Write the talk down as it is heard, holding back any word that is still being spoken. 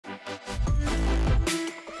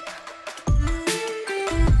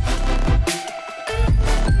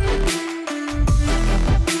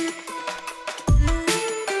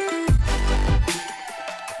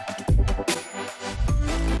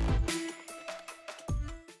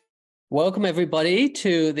Welcome everybody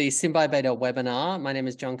to the SynBioBeta webinar. My name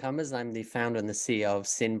is John Cumbers. I'm the founder and the CEO of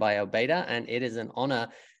SynBioBeta, and it is an honor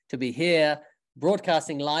to be here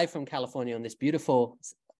broadcasting live from California on this beautiful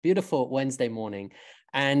Wednesday morning.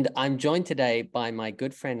 And I'm joined today by my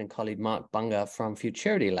good friend and colleague, Mark Bunger from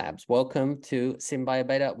Futurity Labs. Welcome to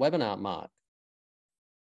SynBioBeta webinar, Mark.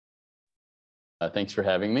 Thanks for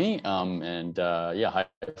having me. Hi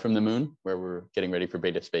from the moon, where we're getting ready for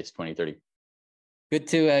Beta Space 2030. Good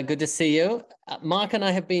to see you. Mark and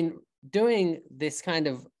I have been doing this kind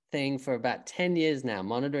of thing for about 10 years now,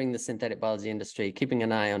 monitoring the synthetic biology industry, keeping an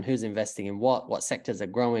eye on who's investing in what sectors are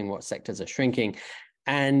growing, what sectors are shrinking.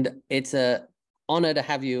 And it's an honor to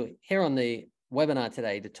have you here on the webinar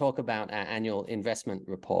today to talk about our annual investment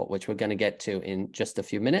report, which we're going to get to in just a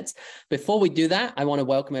few minutes. Before we do that, I want to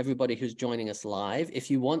welcome everybody who's joining us live. If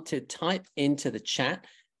you want to type into the chat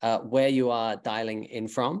where you are dialing in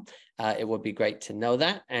from, it would be great to know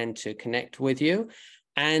that and to connect with you.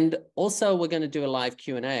 And also, we're going to do a live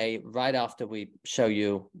Q&A right after we show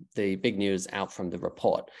you the big news out from the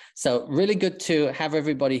report. So really good to have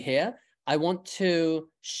everybody here. I want to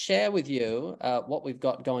share with you what we've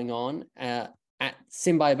got going on at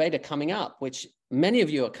SynBioBeta coming up, which many of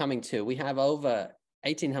you are coming to. We have over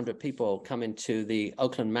 1,800 people coming to the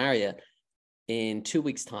Oakland Marriott in 2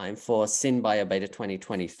 weeks' time for SynBioBeta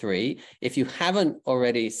 2023. If you haven't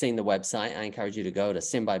already seen the website, I encourage you to go to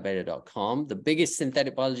synbiobeta.com. The biggest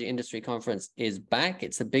synthetic biology industry conference is back.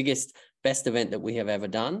 It's the biggest, best event that we have ever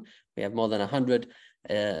done. We have more than 100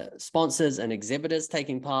 sponsors and exhibitors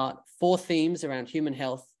taking part, 4 themes around human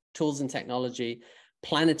health, tools and technology,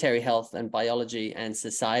 planetary health and biology and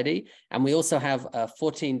society. And we also have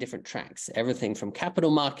 14 different tracks, everything from capital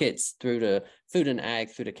markets through to food and ag,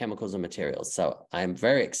 through to chemicals and materials. So I'm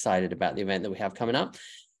very excited about the event that we have coming up.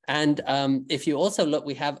 And if you also look,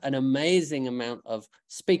 we have an amazing amount of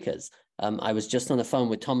speakers. I was just on the phone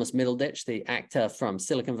with Thomas Middleditch, the actor from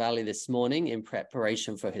Silicon Valley this morning in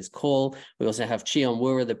preparation for his call. We also have Cheon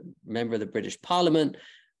Wura, the member of the British Parliament,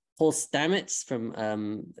 Paul Stamets from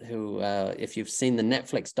if you've seen the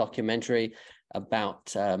Netflix documentary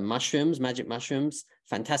about mushrooms, magic mushrooms,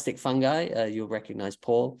 fantastic fungi, you'll recognize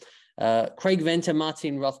Paul. Craig Venter,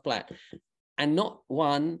 Martin Rothblatt, and not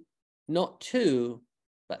 1, not 2,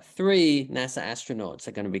 but 3 NASA astronauts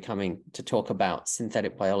are going to be coming to talk about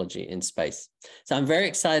synthetic biology in space. So I'm very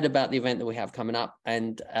excited about the event that we have coming up.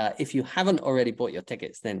 And if you haven't already bought your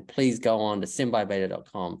tickets, then please go on to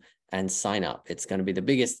synbiobeta.com and sign up. It's going to be the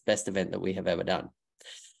biggest, best event that we have ever done.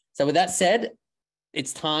 So with that said,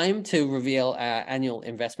 it's time to reveal our annual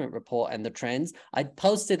investment report and the trends. I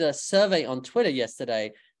posted a survey on Twitter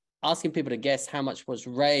yesterday asking people to guess how much was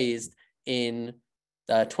raised in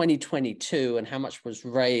 2022 and how much was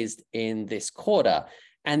raised in this quarter.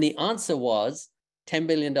 And the answer was $10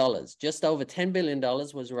 billion. Just over $10 billion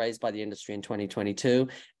was raised by the industry in 2022.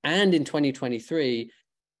 And in 2023,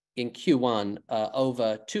 in Q1,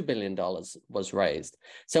 over $2 billion was raised.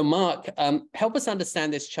 So Mark, help us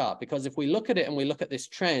understand this chart, because if we look at it and we look at this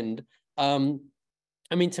trend, I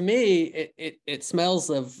mean, to me, it smells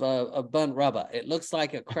of burnt rubber. It looks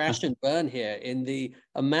like a crash and burn here in the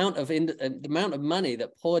amount of money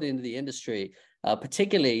that poured into the industry,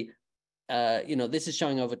 particularly, this is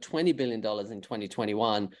showing over $20 billion in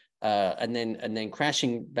 2021, and then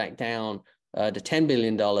crashing back down to $10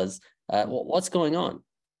 billion. What's going on?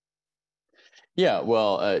 Yeah,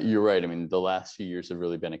 well, you're right. I mean, the last few years have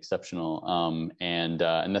really been exceptional, and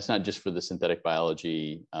that's not just for the synthetic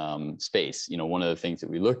biology space. One of the things that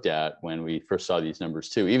we looked at when we first saw these numbers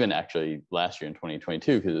too, even actually last year in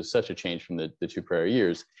 2022, because it was such a change from the 2 prior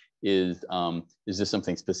years, is this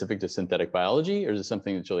something specific to synthetic biology, or is it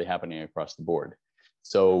something that's really happening across the board?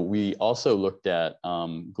 So we also looked at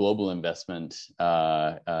global investment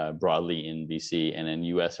broadly in VC, and in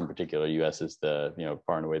US in particular. US is the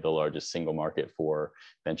far and away the largest single market for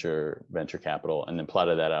venture capital, and then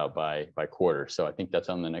plotted that out by quarter. So I think that's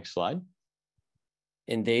on the next slide.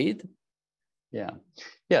 Indeed.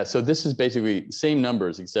 Yeah. So this is basically the same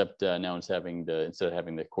numbers, except now instead of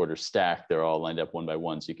having the quarters stacked, they're all lined up one by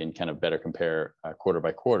one, so you can kind of better compare quarter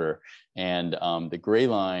by quarter. And the gray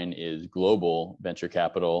line is global venture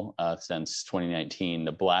capital since 2019.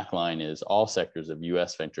 The black line is all sectors of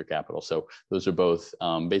US venture capital. So those are both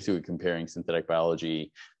basically comparing synthetic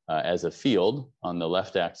biology as a field on the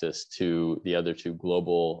left axis to the other 2,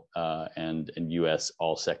 global and US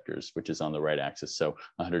all sectors, which is on the right axis. So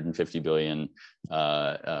 150 billion,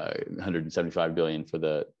 175 billion for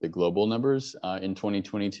the global numbers in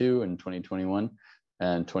 2022 and 2021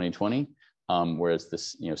 and 2020. Whereas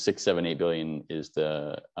this, 6, 7, 8 billion is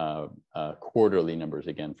the quarterly numbers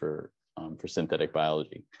again for synthetic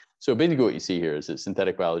biology. So basically what you see here is that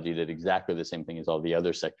synthetic biology did exactly the same thing as all the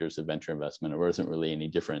other sectors of venture investment. It wasn't really any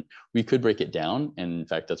different. We could break it down. And in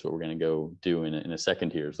fact, that's what we're going to go do in a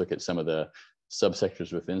second here, is look at some of the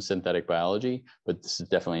subsectors within synthetic biology. But this is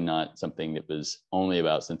definitely not something that was only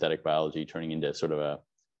about synthetic biology turning into sort of a,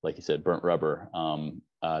 like you said, burnt rubber.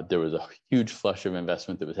 There was a huge flush of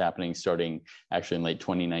investment that was happening starting actually in late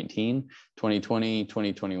 2019. 2020,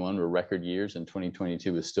 2021 were record years, and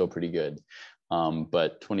 2022 was still pretty good.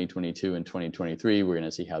 But 2022 and 2023, we're going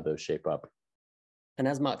to see how those shape up. And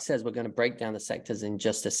as Mark says, we're going to break down the sectors in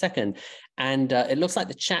just a second. And it looks like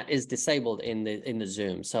the chat is disabled in the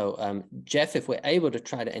Zoom. So Jeff, if we're able to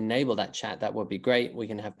try to enable that chat, that would be great. We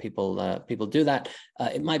can have people do that.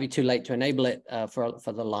 It might be too late to enable it for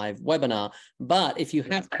the live webinar. But if you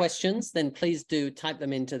have questions, then please do type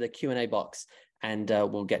them into the Q&A box, and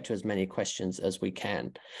we'll get to as many questions as we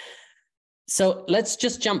can. So let's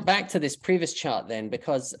just jump back to this previous chart then,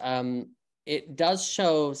 because it does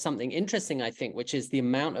show something interesting, I think, which is the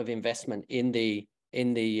amount of investment in this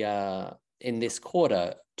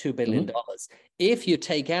quarter, $2 billion. If you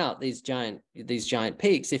take out these giant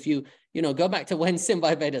peaks, if you go back to when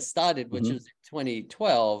SynBioBeta started, which was in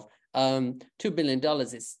 2012, $2 billion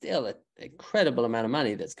is still an incredible amount of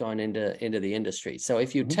money that's going into the industry. So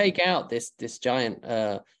if you take out this giant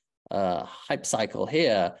hype cycle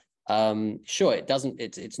here, sure,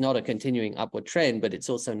 it's not a continuing upward trend, but it's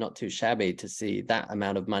also not too shabby to see that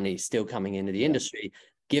amount of money still coming into the industry,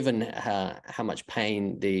 given how much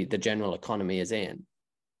pain the general economy is in.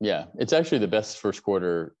 Yeah, it's actually the best first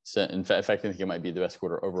quarter. In fact, I think it might be the best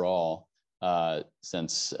quarter overall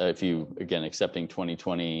since, if you, again, accepting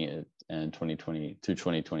 2020 and 2020 through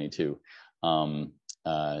 2022.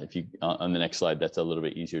 If you, on the next slide, that's a little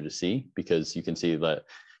bit easier to see, because you can see that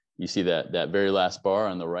that very last bar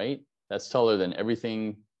on the right, that's taller than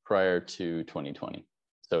everything prior to 2020.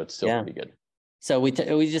 So it's still pretty good. So we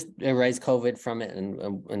just erase COVID from it,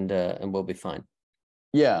 and we'll be fine.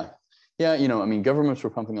 Yeah. I mean, governments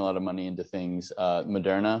were pumping a lot of money into things.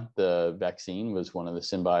 Moderna, the vaccine, was one of the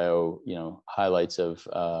SynBio, highlights of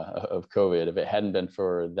COVID. If it hadn't been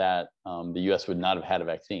for that, the U.S. would not have had a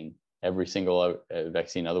vaccine. Every single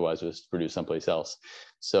vaccine otherwise was produced someplace else.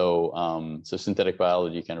 So synthetic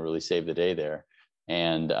biology kind of really saved the day there.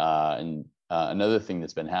 And another thing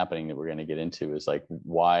that's been happening that we're going to get into is like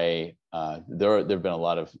why there have been a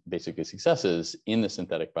lot of basically successes in the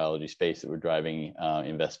synthetic biology space that were driving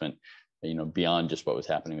investment, beyond just what was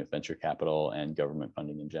happening with venture capital and government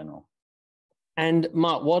funding in general. And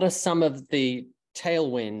Mark, what are some of the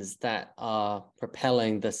tailwinds that are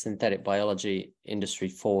propelling the synthetic biology industry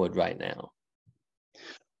forward right now?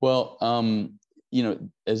 Well,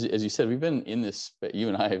 as you said, we've been in this, you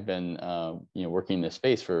and I have been, working in this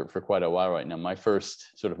space for quite a while right now. My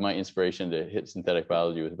inspiration to hit synthetic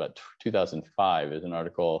biology was about 2005. There's an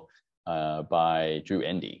article by Drew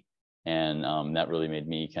Endy. And that really made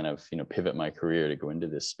me kind of, pivot my career to go into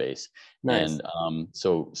this space. Nice. And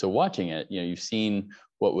so watching it, you've seen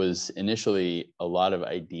what was initially a lot of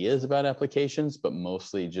ideas about applications, but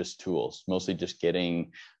mostly just tools, mostly just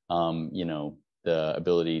getting, the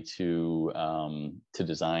ability to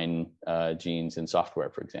design genes in software,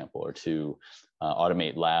 for example, or to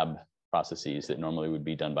automate lab processes that normally would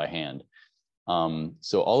be done by hand.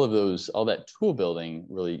 So all that tool building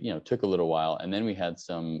really, took a little while. And then we had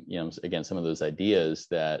some, again, some of those ideas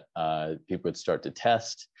that people would start to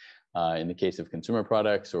test. In the case of consumer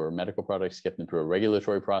products or medical products, get them through a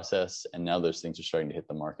regulatory process. And now those things are starting to hit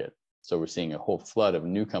the market. So we're seeing a whole flood of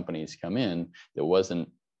new companies come in that wasn't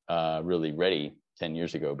really ready 10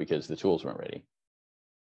 years ago because the tools weren't ready.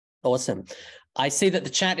 Awesome. I see that the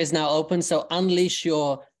chat is now open. So unleash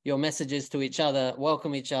your messages to each other,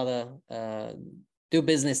 welcome each other, do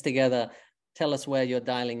business together. Tell us where you're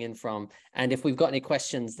dialing in from. And if we've got any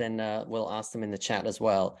questions, then we'll ask them in the chat as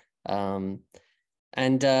well. And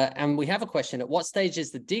we have a question. At what stage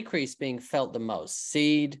is the decrease being felt the most?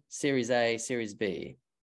 Seed, Series A, Series B?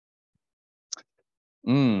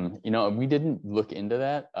 We didn't look into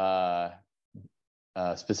that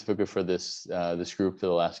specifically for this group for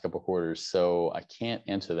the last couple of quarters. So I can't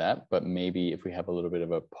answer that, but maybe if we have a little bit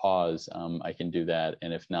of a pause, I can do that.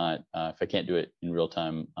 And if not, if I can't do it in real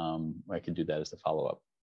time, I can do that as a follow-up.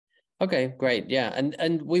 Okay, great. Yeah,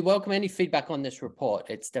 and we welcome any feedback on this report.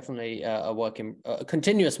 It's definitely a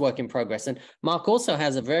continuous work in progress. And Mark also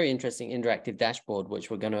has a very interesting interactive dashboard, which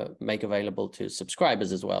we're going to make available to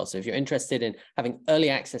subscribers as well. So if you're interested in having early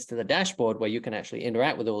access to the dashboard where you can actually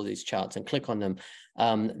interact with all these charts and click on them,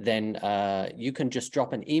 then you can just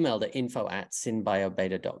drop an email to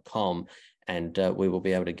info@synbiobeta.com, and we will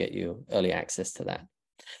be able to get you early access to that.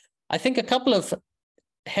 I think a couple of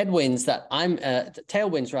headwinds that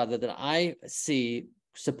tailwinds rather, that I see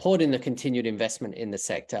supporting the continued investment in the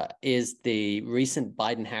sector is the recent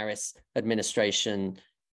Biden-Harris administration,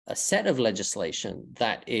 a set of legislation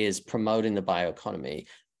that is promoting the bioeconomy.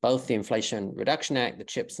 Both the Inflation Reduction Act, the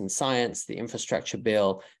CHIPS and Science, the infrastructure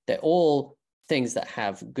bill, they're all things that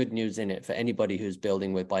have good news in it for anybody who's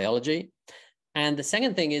building with biology. And the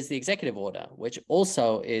second thing is the executive order, which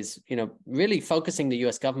also is, really focusing the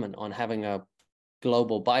US government on having a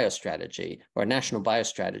global biostrategy or a national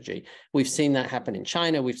biostrategy. We've seen that happen in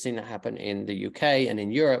China. We've seen that happen in the UK and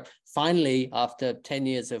in Europe. Finally, after 10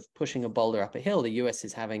 years of pushing a boulder up a hill, the US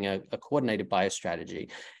is having a coordinated biostrategy.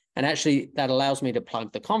 And actually, that allows me to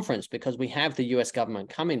plug the conference, because we have the US government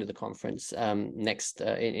coming to the conference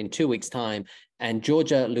in 2 weeks' time. And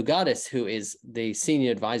Georgia Lugadis, who is the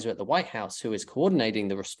senior advisor at the White House, who is coordinating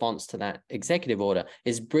the response to that executive order,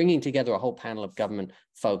 is bringing together a whole panel of government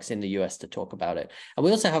folks in the US to talk about it. And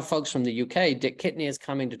we also have folks from the UK. Dick Kitney is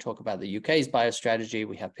coming to talk about the UK's biostrategy.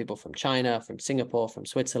 We have people from China, from Singapore, from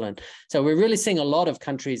Switzerland. So we're really seeing a lot of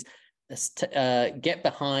countries get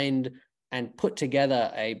behind and put together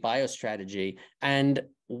a biostrategy. And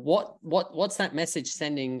what's that message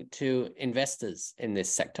sending to investors in this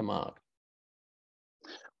sector, Mark?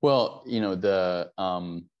 Well,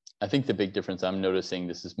 I think the big difference I'm noticing,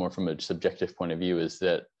 this is more from a subjective point of view, is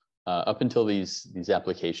that up until these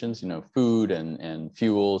applications, food and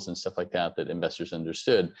fuels and stuff like that investors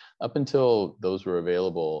understood, up until those were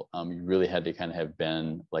available, you really had to kind of have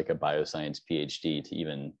been like a bioscience PhD to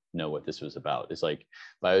even know what this was about. It's like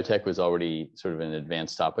biotech was already sort of an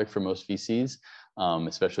advanced topic for most VCs,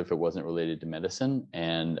 especially if it wasn't related to medicine.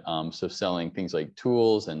 And so selling things like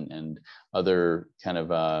tools and other kind of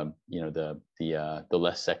the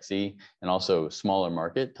less sexy and also smaller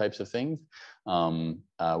market types of things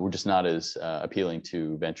were just not as appealing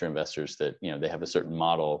to venture investors, that they have a certain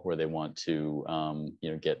model where they want to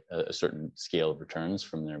get a certain scale of returns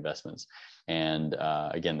from their investments. And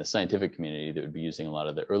again, the scientific community that would be using a lot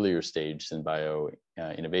of the earlier stage SynBio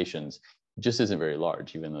innovations just isn't very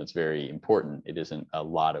large. Even though it's very important, it isn't a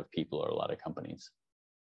lot of people or a lot of companies.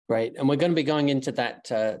 Right. And we're going to be going into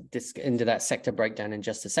that sector breakdown in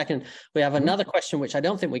just a second. We have another question, which I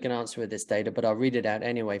don't think we can answer with this data, but I'll read it out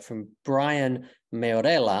anyway, from Brian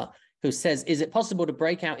Mayorella, who says, is it possible to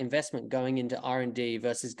break out investment going into R&D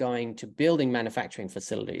versus going to building manufacturing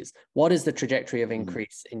facilities? What is the trajectory of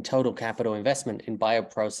increase in total capital investment in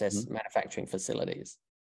bioprocess manufacturing facilities?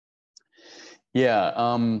 Yeah,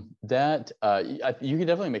 you can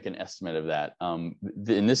definitely make an estimate of that.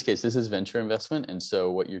 In this case, this is venture investment. And so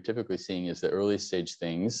what you're typically seeing is the early stage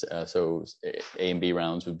things. So A and B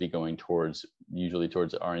rounds would be going usually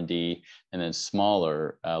towards R&D, and then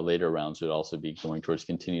smaller later rounds would also be going towards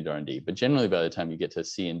continued R&D. But generally, by the time you get to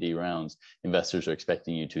C and D rounds, investors are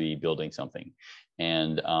expecting you to be building something.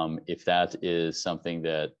 And if that is something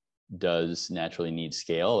that does naturally need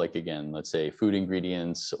scale, like again, let's say food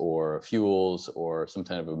ingredients or fuels or some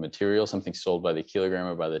kind of a material, something sold by the kilogram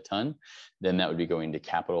or by the ton, then that would be going to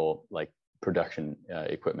capital like production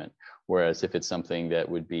equipment. Whereas if it's something that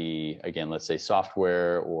would be, again, let's say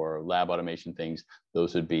software or lab automation things,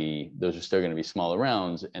 those are still going to be smaller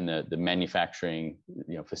rounds, and the manufacturing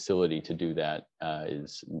facility to do that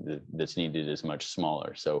that's needed is much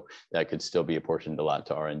smaller. So that could still be apportioned a lot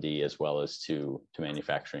to R&D as well as to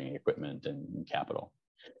manufacturing equipment and capital.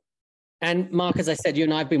 And Mark, as I said, you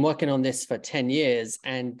and I have been working on this for 10 years,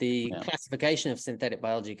 and the classification of synthetic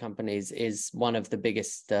biology companies is one of the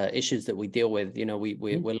biggest issues that we deal with.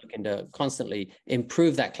 We're looking to constantly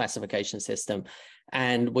improve that classification system,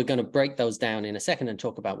 and we're going to break those down in a second and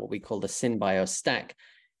talk about what we call the SynBio stack.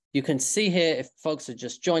 You can see here, if folks are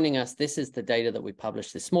just joining us, this is the data that we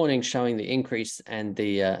published this morning showing the increase and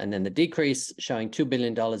then the decrease, showing $2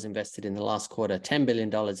 billion invested in the last quarter, $10 billion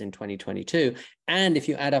in 2022. And if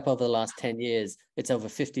you add up over the last 10 years, it's over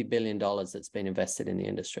 $50 billion that's been invested in the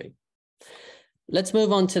industry. Let's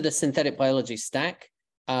move on to the synthetic biology stack.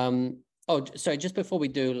 Sorry, just before we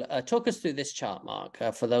do, talk us through this chart, Mark,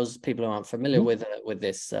 for those people who aren't familiar with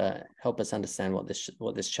this, help us understand what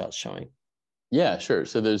this chart's showing. Yeah, sure.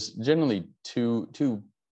 So there's generally two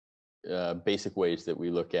basic ways that we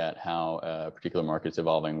look at how a particular market's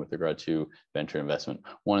evolving with regard to venture investment.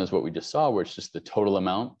 One is what we just saw, where it's just the total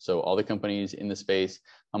amount. So all the companies in the space,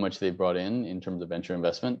 how much they've brought in terms of venture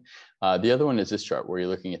investment. The other one is this chart, where you're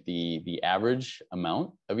looking at the average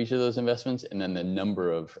amount of each of those investments, and then the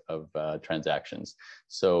number of transactions.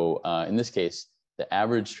 So in this case, the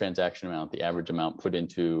average transaction amount, the average amount put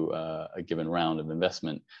into a given round of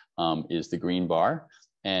investment is the green bar.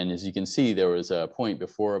 And as you can see, there was a point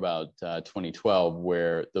before about 2012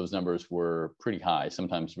 where those numbers were pretty high,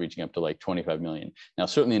 sometimes reaching up to like 25 million. Now,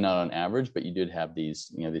 certainly not on average, but you did have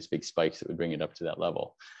these, these big spikes that would bring it up to that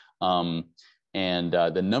level. And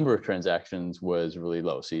the number of transactions was really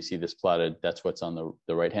low. So you see this plotted, that's what's on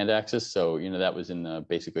the right-hand axis. So, that was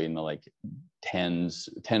basically in the like 10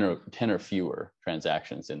 or fewer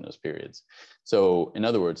transactions in those periods. So in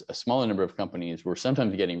other words, a smaller number of companies were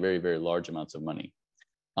sometimes getting very, very large amounts of money.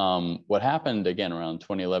 What happened again around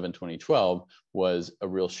 2011, 2012 was a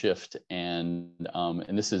real shift. And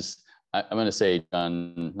this is, I'm going to say,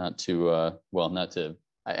 John, I am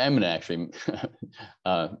going to actually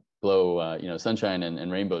blow sunshine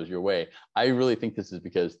and rainbows your way. I really think this is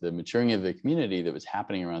because the maturing of the community that was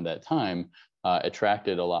happening around that time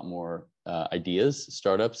attracted a lot more ideas,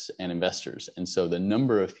 startups, and investors. And so the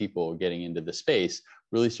number of people getting into the space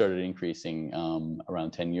really started increasing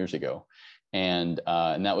around 10 years ago. And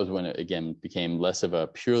that was when it, again, became less of a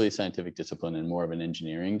purely scientific discipline and more of an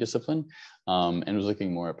engineering discipline, and was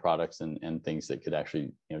looking more at products and things that could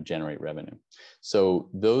actually generate revenue. So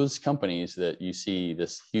those companies that you see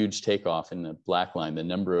this huge takeoff in the black line, the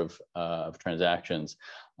number of transactions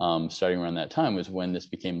starting around that time, was when this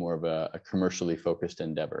became more of a commercially focused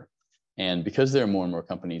endeavor. And because there are more and more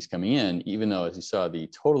companies coming in, even though, as you saw, the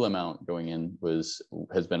total amount going in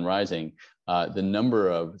has been rising, the number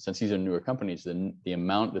of, since these are newer companies, the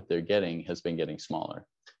amount that they're getting has been getting smaller.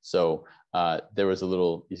 So there was a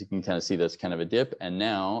little, you can kind of see that's kind of a dip. And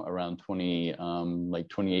now around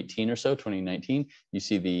 2018 or so, 2019, you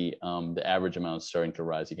see the average amount starting to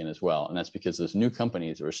rise again as well. And that's because those new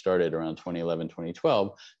companies that were started around 2011,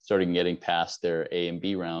 2012, started getting past their A and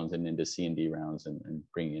B rounds and into C and D rounds and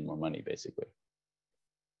bringing in more money, basically.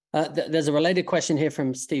 There's a related question here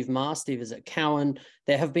from Steve Marr. Steve is at Cowen.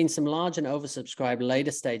 There have been some large and oversubscribed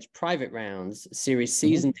later stage private rounds, Series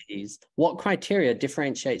C's and D's. What criteria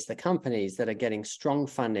differentiates the companies that are getting strong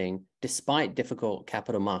funding despite difficult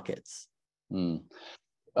capital markets?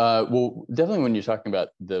 Well, definitely when you're talking about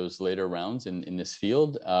those later rounds in this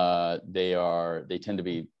field, they tend to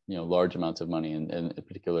be large amounts of money, and in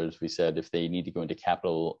particular, as we said, if they need to go into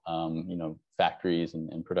capital, factories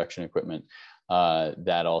and production equipment,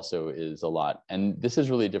 that also is a lot. And this is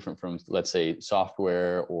really different from, let's say,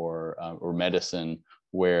 software or medicine,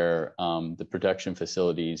 where the production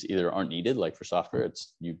facilities either aren't needed, like for software,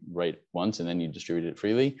 it's you write once and then you distribute it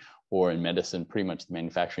freely, or in medicine, pretty much the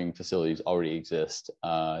manufacturing facilities already exist.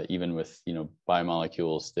 Even with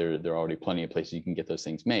biomolecules, there are already plenty of places you can get those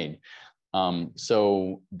things made.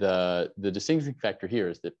 So the distinguishing factor here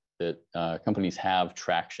is that companies have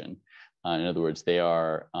traction. In other words, they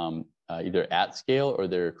are either at scale or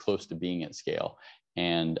they're close to being at scale.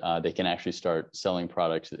 And they can actually start selling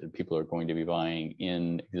products that people are going to be buying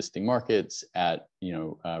in existing markets at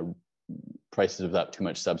prices without too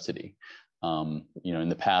much subsidy. In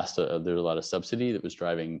the past, there's a lot of subsidy that was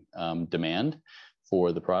driving demand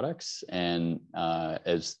for the products, and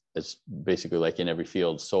as basically like in every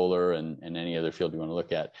field, solar and any other field you want to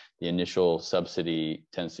look at, the initial subsidy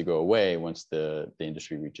tends to go away once the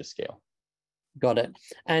industry reaches scale. Got it.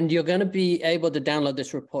 And you're going to be able to download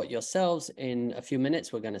this report yourselves in a few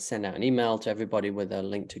minutes. We're going to send out an email to everybody with a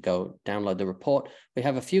link to go download the report. We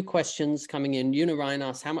have a few questions coming in. Una Ryan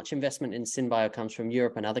asks, how much investment in SynBio comes from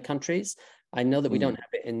Europe and other countries? I know that we don't have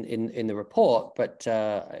it in the report, but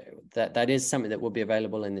that is something that will be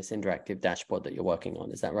available in this interactive dashboard that you're working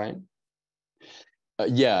on. Is that right?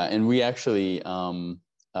 Yeah, and we actually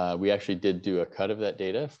did do a cut of that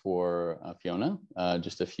data for Fiona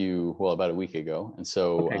just about a week ago. And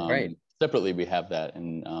so great. Separately, we have that,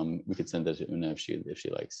 and we could send that to Una if she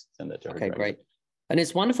likes, send that to her. Okay, great. And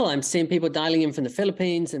it's wonderful. I'm seeing people dialing in from the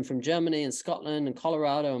Philippines and from Germany and Scotland and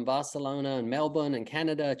Colorado and Barcelona and Melbourne and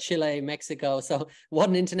Canada, Chile, Mexico. So what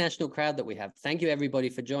an international crowd that we have. Thank you, everybody,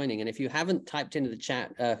 for joining. And if you haven't typed into the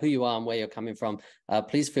chat who you are and where you're coming from,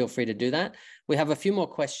 please feel free to do that. We have a few more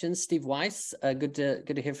questions. Steve Weiss, good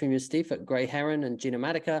to hear from you, Steve, at Grey Heron and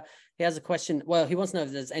Genomatica. He has a question. Well, he wants to know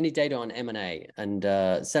if there's any data on M&A. And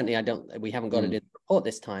certainly we haven't got it in the report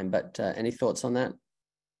this time, but any thoughts on that?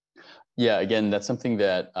 Yeah, again, that's something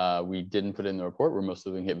that we didn't put in the report. We're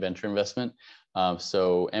mostly looking at venture investment.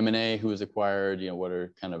 So M&A, who was acquired, what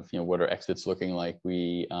are exits looking like?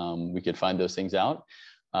 We could find those things out.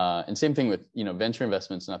 And same thing with, venture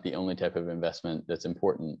investment's not the only type of investment that's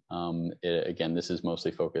important. Again, this is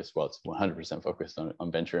mostly focused, well, it's 100% focused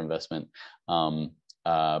on venture investment.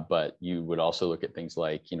 But you would also look at things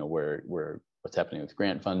like, what's happening with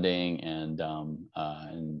grant funding and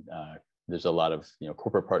there's a lot of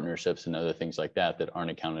corporate partnerships and other things like that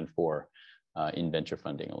aren't accounted for in venture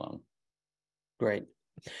funding alone. Great.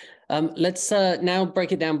 Let's now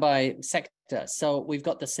break it down by sector. So we've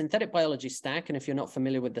got the synthetic biology stack. And if you're not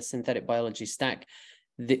familiar with the synthetic biology stack,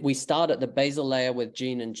 we start at the basal layer with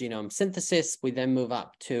gene and genome synthesis. We then move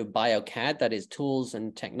up to BioCAD, that is tools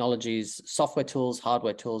and technologies, software tools,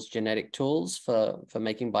 hardware tools, genetic tools for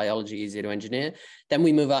making biology easier to engineer. Then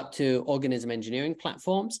we move up to organism engineering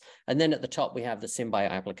platforms. And then at the top, we have the SynBio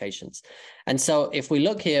applications. And so if we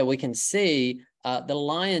look here, we can see the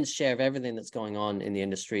lion's share of everything that's going on in the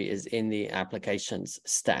industry is in the applications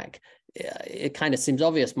stack. It kind of seems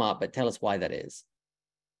obvious, Mark, but tell us why that is.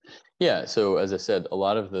 Yeah, so as I said, a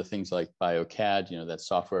lot of the things like BioCAD, that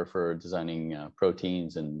software for designing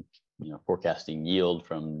proteins and forecasting yield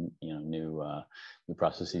from new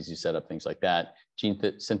processes you set up, things like that. Gene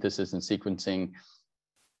synthesis and sequencing,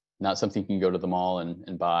 not something you can go to the mall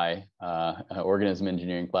and buy. Organism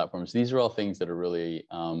engineering platforms. These are all things that are really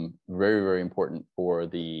very, very important for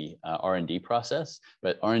the R&D process.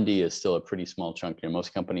 But R&D is still a pretty small chunk.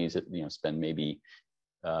 Most companies spend maybe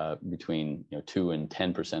between 2 and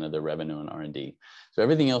 10% of their revenue on R&D. So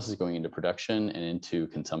everything else is going into production and into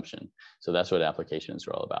consumption. So that's what applications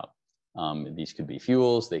are all about. These could be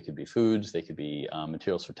fuels, they could be foods, they could be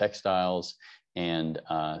materials for textiles. And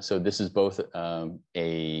so this is both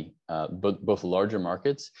both larger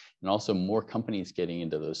markets and also more companies getting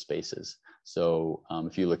into those spaces. So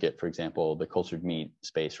if you look at, for example, the cultured meat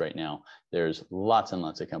space right now, there's lots and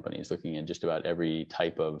lots of companies looking at just about every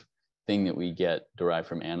type of thing that we get derived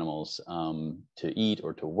from animals to eat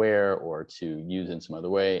or to wear or to use in some other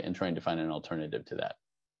way, and trying to find an alternative to that.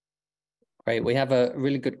 Great. We have a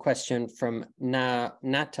really good question from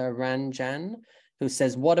Nataranjan, who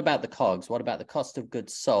says, what about the COGS? What about the cost of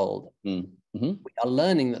goods sold? Mm-hmm. We are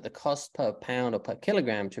learning that the cost per pound or per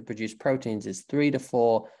kilogram to produce proteins is 3 to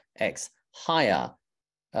 4x higher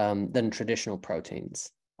than traditional proteins.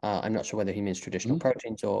 I'm not sure whether he means traditional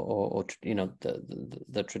proteins or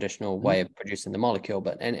the traditional way of producing the molecule,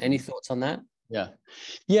 but any thoughts on that?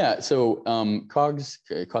 Yeah. So COGS,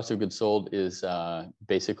 cost of goods sold, is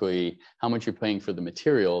basically how much you're paying for the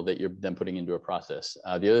material that you're then putting into a process.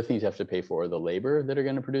 The other things you have to pay for are the labor that are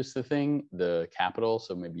going to produce the thing, the capital.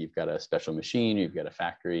 So maybe you've got a special machine, you've got a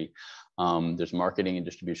factory. There's marketing and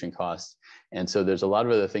distribution costs. And so there's a lot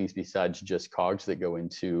of other things besides just COGS that go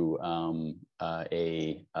into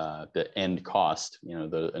the end cost.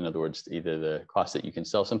 In other words, either the cost that you can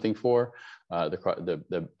sell something for,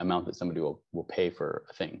 the amount that somebody will pay for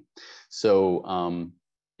a thing. So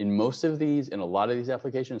in most of these, in a lot of these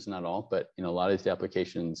applications, not all, but in a lot of these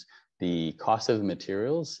applications, the cost of the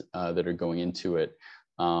materials that are going into it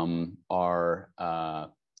are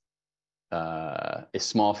a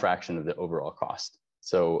small fraction of the overall cost.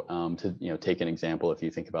 So to take an example, if you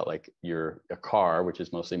think about like a car, which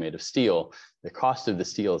is mostly made of steel, the cost of the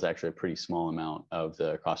steel is actually a pretty small amount of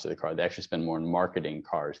the cost of the car. They actually spend more on marketing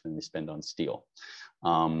cars than they spend on steel.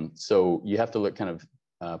 So you have to look kind of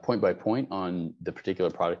point by point on the particular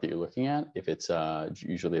product that you're looking at. If it's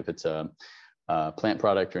usually if it's a plant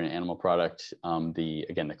product or an animal product,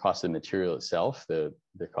 the cost of the material itself, the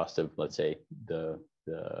cost of, let's say, the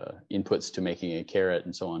inputs to making a carrot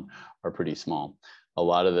and so on are pretty small. A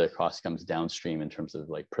lot of the cost comes downstream in terms of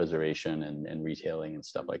like preservation and retailing and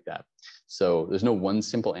stuff like that. So there's no one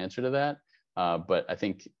simple answer to that. But I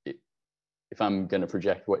think if I'm going to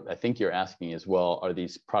project, what I think you're asking is, well, are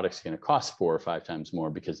these products going to cost 4 or 5 times more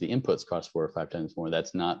because the inputs cost 4 or 5 times more?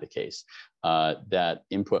 That's not the case. That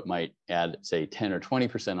input might add, say, 10 or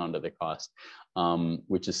 20% onto the cost,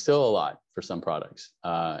 which is still a lot for some products.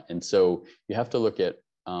 And so you have to look at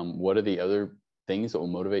what are the other things that will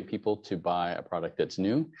motivate people to buy a product that's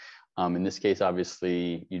new. In this case,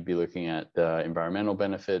 obviously, you'd be looking at the environmental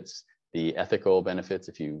benefits, the ethical benefits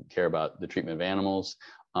if you care about the treatment of animals.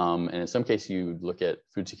 And in some cases, you look at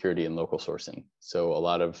food security and local sourcing. So a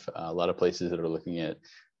lot of places that are looking at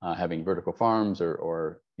having vertical farms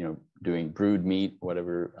or doing brewed meat,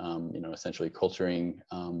 whatever, essentially culturing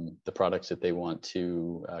the products that they want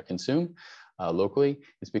to consume locally,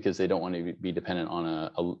 is because they don't want to be dependent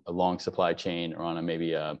on a long supply chain, or on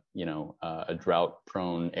maybe a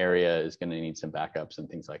drought-prone area is going to need some backups and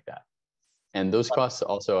things like that. And those costs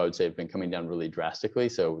also, I would say, have been coming down really drastically.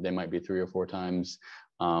 So they might be 3 or 4 times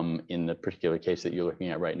in the particular case that you're looking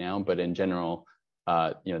at right now. But in general,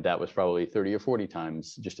 that was probably 30 or 40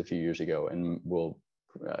 times just a few years ago, and will,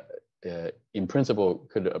 in principle,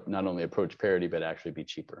 could not only approach parity, but actually be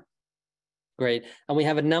cheaper. Great. And we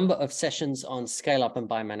have a number of sessions on scale up and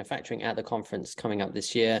biomanufacturing at the conference coming up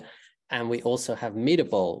this year. And we also have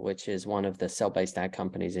Metabol, which is one of the cell-based ag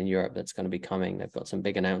companies in Europe that's going to be coming. They've got some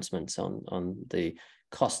big announcements on the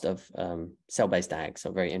cost of cell-based ag.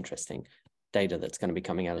 So very interesting. data that's going to be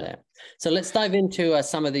coming out of there. So let's dive into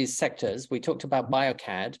some of these sectors. We talked about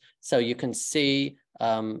BioCAD, so you can see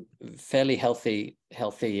fairly healthy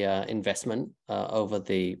investment over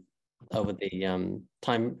the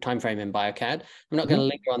time frame in BioCAD. I'm not going to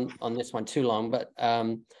linger on this one too long, but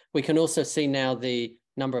we can also see now the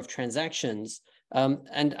number of transactions.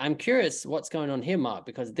 And I'm curious what's going on here, Mark,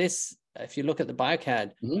 because this, if you look at the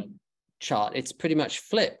BioCAD chart, it's pretty much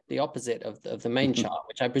flipped, the opposite of the main chart,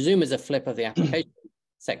 which I presume is a flip of the application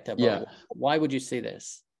sector. But why would you see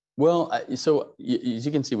this? Well, so as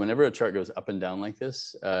you can see, whenever a chart goes up and down like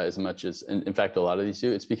this, as much as, in fact, a lot of these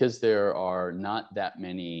do, it's because there are not that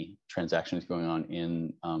many transactions going on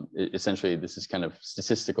in, essentially, this is kind of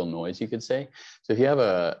statistical noise, you could say. So if you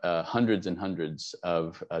have hundreds and hundreds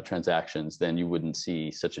of transactions, then you wouldn't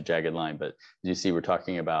see such a jagged line. But as you see, we're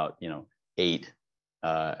talking about, 8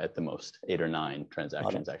 at the most, 8 or 9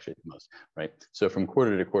 transactions actually at the most, right? So from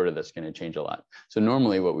quarter to quarter, that's going to change a lot. So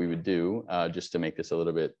normally what we would do, just to make this a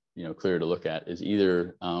little bit clearer to look at, is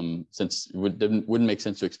either, since it wouldn't make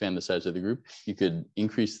sense to expand the size of the group, you could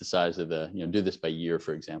increase the size of the, do this by year,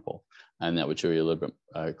 for example, and that would show you a little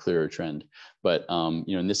bit clearer trend. But,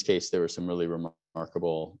 in this case, there were some really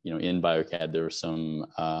remarkable, in BioCAD, there were some,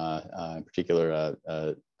 in particular,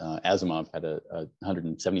 Asimov had a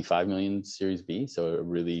 175 million Series B, so a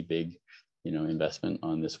really big, investment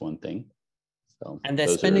on this one thing. So, and they're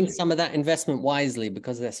spending some of that investment wisely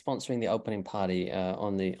because they're sponsoring the opening party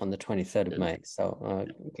on the 23rd of May. So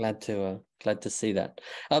glad to see that.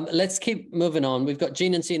 Let's keep moving on. We've got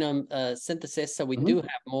gene and genome synthesis, so we do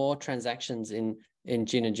have more transactions in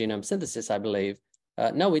gene and genome synthesis, I believe.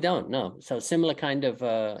 No, we don't. No, so similar kind of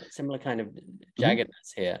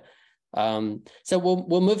jaggedness here. So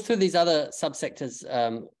we'll move through these other subsectors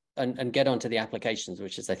and get onto the applications,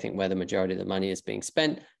 which is, I think, where the majority of the money is being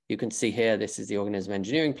spent. You can see here, this is the organism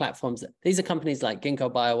engineering platforms. These are companies like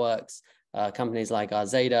Ginkgo Bioworks, companies like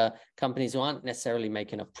Arzeda, companies who aren't necessarily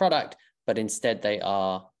making a product, but instead they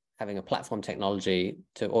are having a platform technology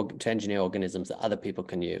to engineer organisms that other people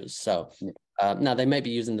can use. So now they may be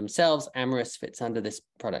using themselves. Amyris fits under this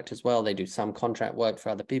product as well. They do some contract work for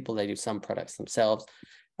other people. They do some products themselves.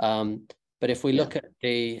 But if we look at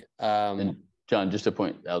the and John, just to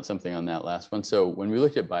point out something on that last one. So when we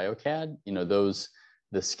looked at BioCAD,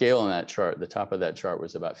 the scale on that chart, the top of that chart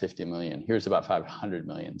was about 50 million. Here's about 500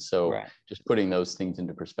 million. So just putting those things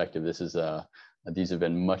into perspective, this is these have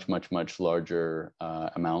been much, much, much larger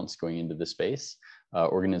amounts going into the space.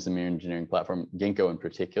 Organism engineering platform, Ginkgo in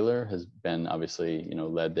particular, has been obviously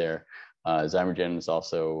led there. Zymergen is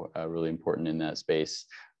also really important in that space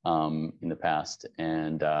in the past,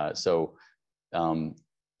 and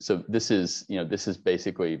so this is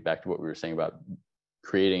basically back to what we were saying about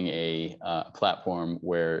creating a platform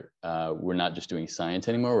where we're not just doing science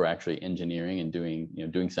anymore, we're actually engineering and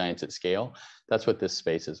doing science at scale. That's what this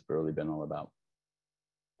space has really been all about.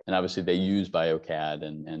 And obviously they use BioCAD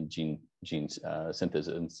and gene synthesis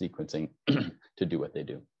and sequencing to do what they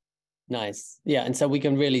do. Nice. Yeah. And so we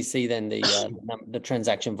can really see then the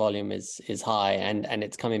transaction volume is high, and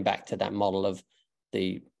it's coming back to that model of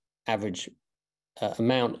the average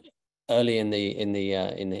amount early in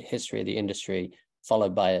the history of the industry,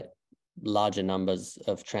 followed by larger numbers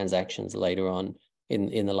of transactions later on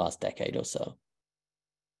in the last decade or so.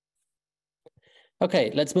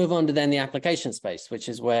 Okay, let's move on to then the application space, which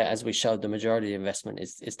is where, as we showed, the majority of the investment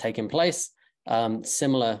is taking place.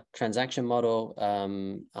 Similar transaction model,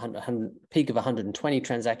 peak of 120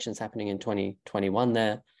 transactions happening in 2021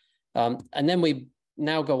 there. And then we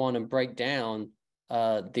now go on and break down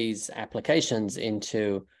these applications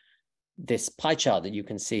into this pie chart that you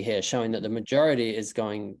can see here, showing that the majority is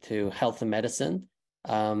going to health and medicine.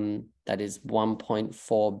 That is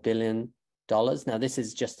 $1.4 billion. Now, this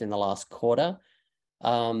is just in the last quarter.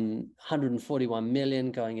 141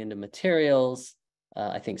 million going into materials.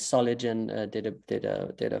 I think Soligen did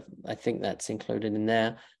a I think that's included in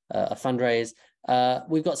there, a fundraise.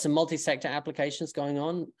 We've got some multi-sector applications going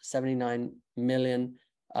on, 79 million.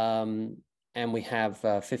 And we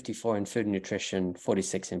have 54 in food and nutrition,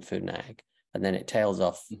 46 in food and ag, and then it tails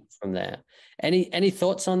off from there. Any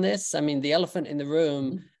thoughts on this? I mean, the elephant in the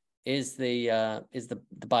room is the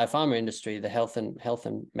biopharma industry, the health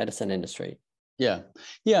and medicine industry. Yeah,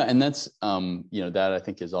 and that's that I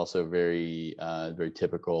think is also very very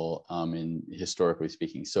typical in historically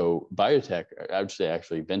speaking. So biotech, I would say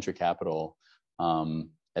actually venture capital,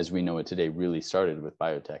 as we know it today, really started with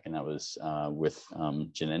biotech, and that was with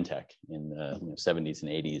Genentech in the 70s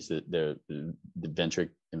and 80s. The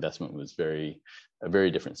venture investment was a very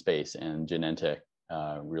different space, and Genentech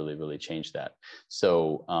really changed that.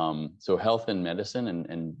 So so health and medicine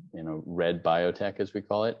and red biotech, as we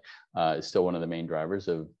call it, is still one of the main drivers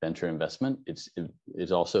of venture investment.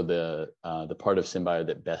 It's also the part of SynBio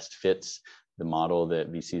that best fits the model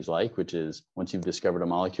that VCs like, which is once you've discovered a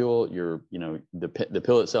molecule, the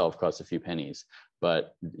pill itself costs a few pennies,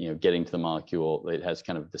 but getting to the molecule, it has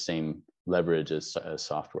kind of the same leverage as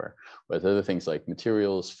software. With other things like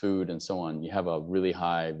materials, food, and so on, you have a really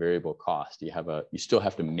high variable cost. You still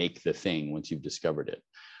have to make the thing once you've discovered it.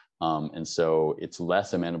 And so it's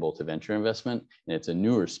less amenable to venture investment, and it's a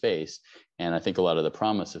newer space. And I think a lot of the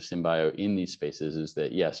promise of SynBio in these spaces is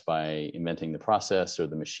that, yes, by inventing the process or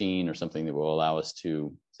the machine or something that will allow us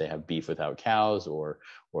to, say, have beef without cows or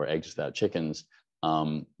eggs without chickens,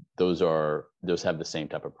 those have the same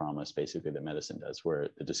type of promise basically that medicine does, where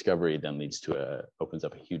the discovery then leads to opens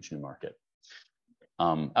up a huge new market.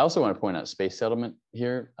 I also want to point out space settlement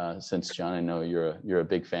here, since John, I know you're a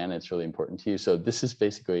big fan. It's really important to you. So this is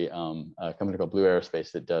basically a company called Blue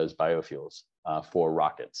Aerospace that does biofuels for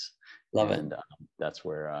rockets. Love it. That's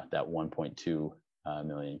where that 1.2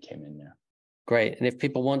 million came in there. Great. And if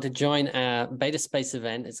people want to join our Beta Space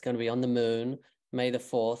event, it's going to be on the moon, May the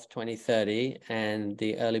 4th, 2030, and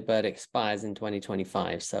the early bird expires in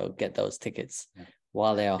 2025. So get those tickets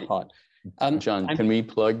while they are hot. John, can we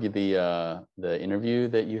plug the interview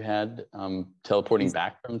that you had teleporting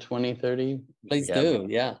back from 2030? Please do.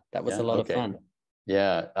 Yeah, that was a lot of fun.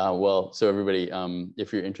 Yeah. Well, so everybody,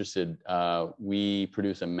 if you're interested, we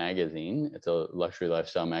produce a magazine. It's a luxury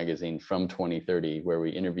lifestyle magazine from 2030, where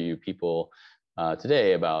we interview people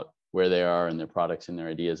today about where they are and their products and their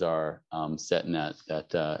ideas are, set in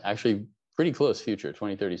that actually pretty close future.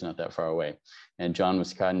 2030 is not that far away. And John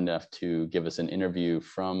was kind enough to give us an interview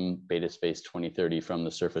from Beta Space 2030 from the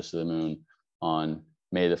surface of the moon on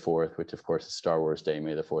May the 4th, which of course is Star Wars Day.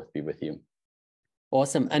 May the 4th be with you.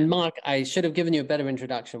 Awesome. And Mark, I should have given you a better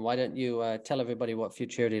introduction. Why don't you tell everybody what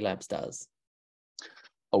Futurity Labs does?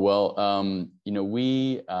 Oh, well,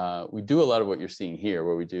 we do a lot of what you're seeing here,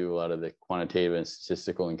 where we do a lot of the quantitative and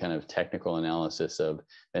statistical and kind of technical analysis of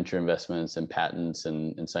venture investments and patents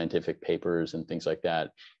and scientific papers and things like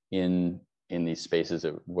that in these spaces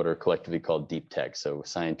of what are collectively called deep tech, so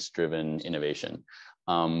science-driven innovation.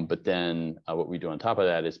 But then what we do on top of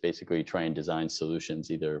that is basically try and design solutions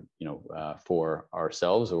either for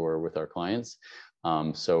ourselves or with our clients.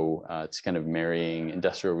 So it's kind of marrying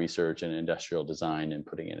industrial research and industrial design and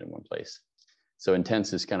putting it in one place. So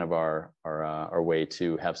Intense is kind of our way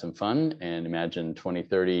to have some fun and imagine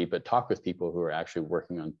 2030, but talk with people who are actually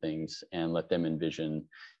working on things and let them envision,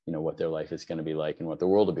 what their life is going to be like and what the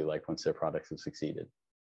world will be like once their products have succeeded.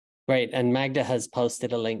 Great. And Magda has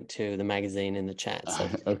posted a link to the magazine in the chat. So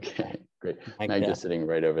okay, great. Magda's sitting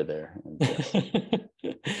right over there.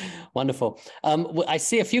 Wonderful. I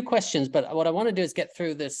see a few questions, but what I want to do is get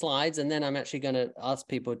through the slides, and then I'm actually going to ask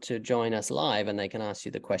people to join us live, and they can ask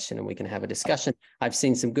you the question and we can have a discussion. I've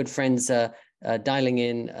seen some good friends dialing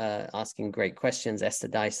in, asking great questions. Esther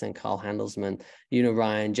Dyson, Carl Handelsman, Una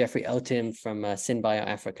Ryan, Jeffrey Otim from SynBio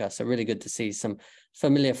Africa. So really good to see some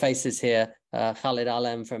familiar faces here. Khalid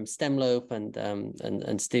Alem from StemLoop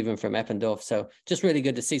and Stephen from Eppendorf. So just really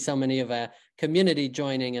good to see so many of our community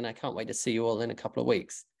joining, and I can't wait to see you all in a couple of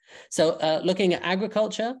weeks. So looking at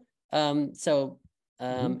agriculture,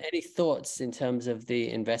 any thoughts in terms of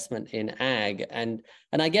the investment in ag? And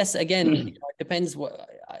I guess, again, it depends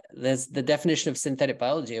there's the definition of synthetic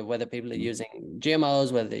biology of whether people are using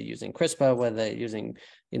GMOs, whether they're using CRISPR, whether they're using,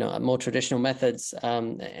 more traditional methods.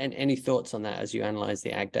 And any thoughts on that as you analyze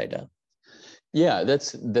the ag data? Yeah,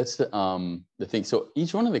 that's the thing. So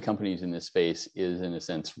each one of the companies in this space is, in a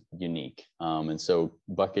sense, unique. And so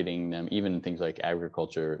bucketing them, even things like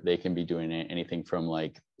agriculture, they can be doing anything from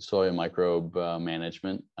like soil microbe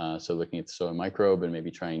management. So looking at the soil microbe and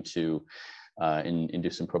maybe trying to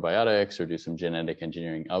induce some probiotics or do some genetic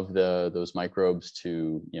engineering of those microbes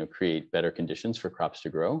to create better conditions for crops to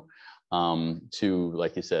grow. To,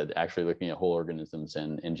 like you said, actually looking at whole organisms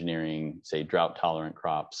and engineering, say, drought-tolerant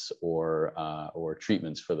crops or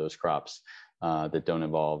treatments for those crops that don't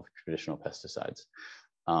involve traditional pesticides.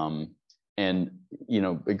 And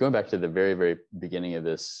going back to the very, very beginning of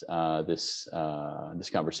this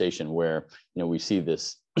conversation, where we see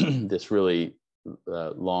this this really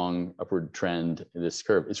long upward trend, this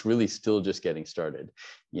curve, it's really still just getting started.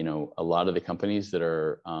 A lot of the companies that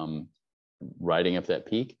are riding up that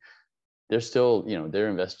peak, they're still, they're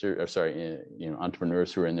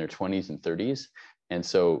entrepreneurs who are in their 20s and 30s. And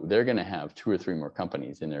so they're going to have 2 or 3 more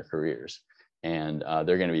companies in their careers. and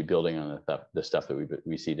they're going to be building on the stuff that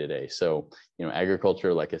we see today. So,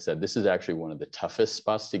 agriculture, like I said, this is actually one of the toughest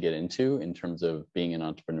spots to get into in terms of being an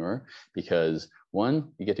entrepreneur, because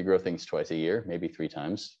one, you get to grow things twice a year, maybe 3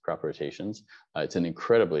 times, crop rotations. It's an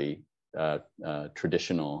incredibly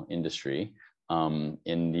traditional industry.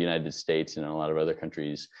 In the United States and in a lot of other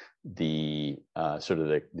countries, the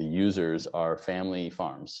users are family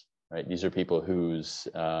farms. Right, these are people whose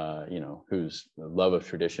whose love of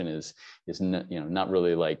tradition is not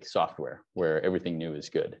really like software where everything new is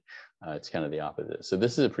good. It's kind of the opposite. So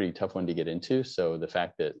this is a pretty tough one to get into. So the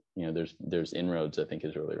fact that there's inroads, I think,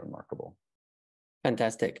 is really remarkable.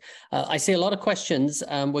 Fantastic. I see a lot of questions.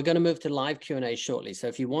 We're going to move to live Q&A shortly. So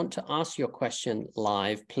if you want to ask your question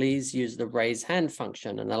live, please use the raise hand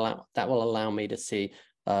function, and that will allow me to see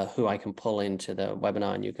who I can pull into the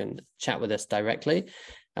webinar, and you can chat with us directly.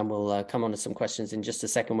 And we'll come on to some questions in just a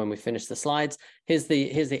second when we finish the slides. Here's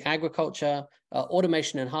the agriculture,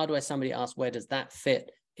 automation and hardware. Somebody asked, where does that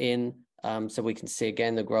fit in? So we can see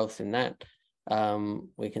again the growth in that.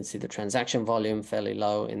 We can see the transaction volume fairly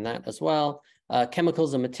low in that as well.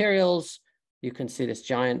 Chemicals and materials, you can see this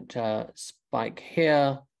giant spike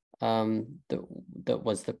here that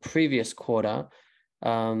was the previous quarter.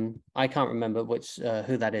 I can't remember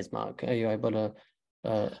who that is, Mark. Are you able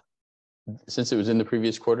to? Since it was in the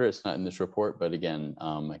previous quarter, it's not in this report, but again,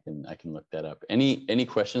 I can look that up. Any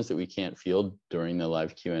questions that we can't field during the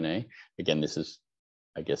live Q&A? Again, this is,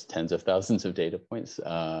 I guess, tens of thousands of data points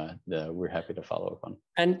that we're happy to follow up on.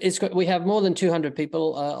 And it's great. We have more than 200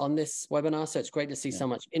 people on this webinar, so it's great to see so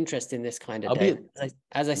much interest in this kind of data.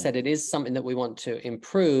 As I said, it is something that we want to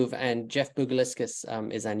improve, and Jeff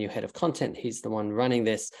Bugaliskas is our new head of content. He's the one running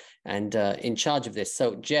this and in charge of this.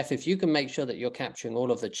 So Jeff, if you can make sure that you're capturing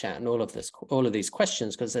all of the chat and all of these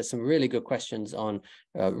questions, because there's some really good questions on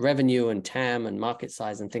revenue and TAM and market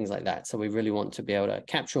size and things like that. So we really want to be able to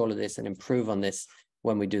capture all of this and improve on this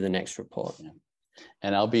when we do the next report. Yeah.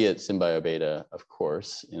 And I'll be at SynBioBeta, of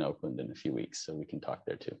course, in Oakland in a few weeks, so we can talk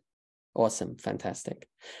there too. Awesome, fantastic.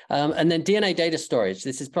 And then DNA data storage.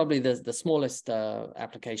 This is probably the smallest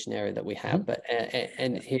application area that we have, but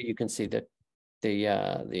and here you can see the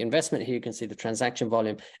investment. Here you can see the transaction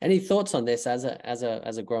volume. Any thoughts on this as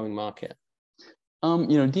a growing market?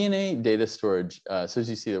 DNA data storage, so as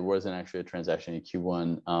you see, there wasn't actually a transaction in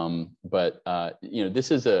Q1, but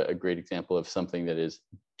this is a great example of something that is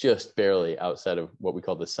just barely outside of what we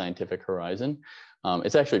call the scientific horizon.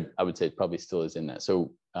 It's actually, I would say it probably still is in that.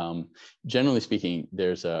 So generally speaking,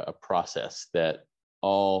 there's a process that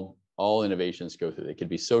all innovations go through. They could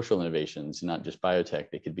be social innovations, not just biotech.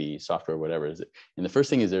 They could be software, whatever it is. And the first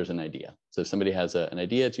thing is there's an idea. So if somebody has an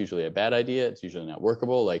idea, it's usually a bad idea. It's usually not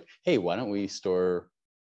workable. Like, hey, why don't we store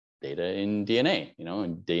data in DNA?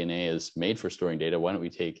 And DNA is made for storing data. Why don't we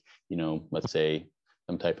take, let's say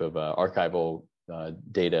some type of archival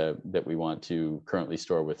data that we want to currently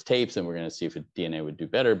store with tapes, and we're going to see if DNA would do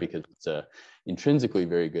better because it's a intrinsically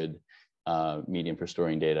very good medium for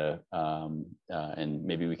storing data, and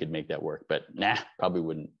maybe we could make that work, but probably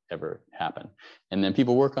wouldn't ever happen. And then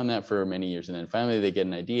people work on that for many years, and then finally they get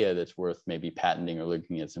an idea that's worth maybe patenting or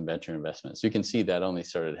looking at some venture investment. So you can see that only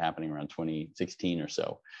started happening around 2016 or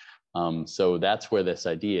so. So that's where this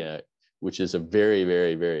idea, which is a very,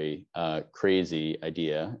 very, very crazy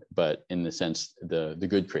idea, but in the sense, the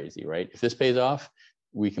good crazy, right? If this pays off,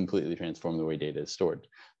 we completely transform the way data is stored.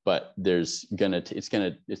 But it's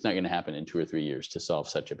not gonna happen in 2 or 3 years to solve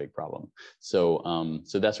such a big problem. So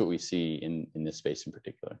so that's what we see in this space in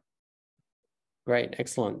particular. Great,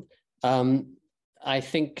 excellent. I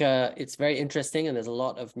think it's very interesting, and there's a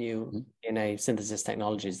lot of new DNA synthesis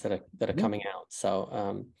technologies that are coming out.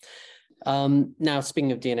 So now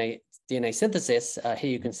speaking of DNA synthesis, here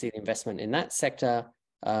you can see the investment in that sector,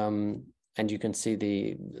 and you can see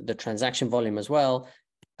the transaction volume as well.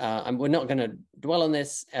 And we're not going to dwell on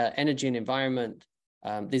this. Energy and environment,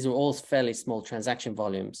 these are all fairly small transaction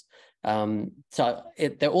volumes. So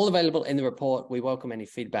they're all available in the report. We welcome any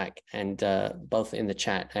feedback, and both in the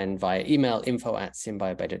chat and via email,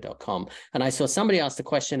 info@synbiobeta.com. And I saw somebody asked a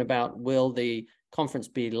question about, will the conference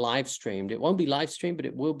be live streamed? It won't be live streamed, but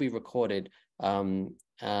it will be recorded,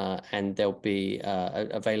 and they'll be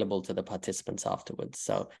available to the participants afterwards.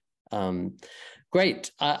 So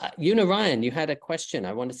great. Una Ryan, you had a question.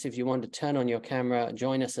 I wanted to see if you wanted to turn on your camera,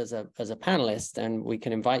 join us as a panelist, and we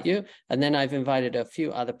can invite you. And then I've invited a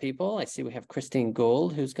few other people. I see we have Christine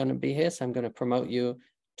Gould, who's going to be here. So I'm going to promote you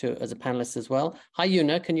as a panelist as well. Hi,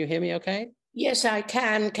 Una. Can you hear me okay? Yes, I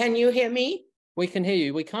can. Can you hear me? We can hear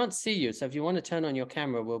you. We can't see you. So if you want to turn on your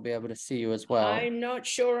camera, we'll be able to see you as well. I'm not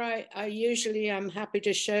sure. I usually am happy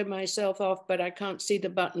to show myself off, but I can't see the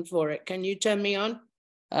button for it. Can you turn me on?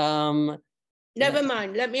 Never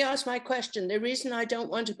mind. Let me ask my question. The reason I don't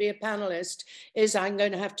want to be a panelist is I'm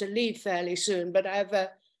going to have to leave fairly soon, but I have a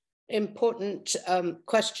important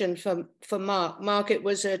question for Mark. Mark, it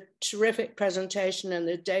was a terrific presentation and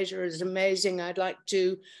the data is amazing. I'd like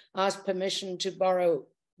to ask permission to borrow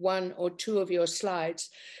one or two of your slides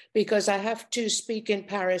because I have to speak in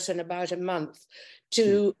Paris in about a month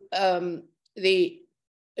to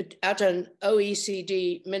at an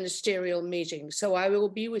OECD ministerial meeting. So I will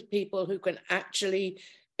be with people who can actually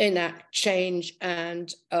enact change,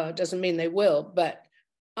 and doesn't mean they will, but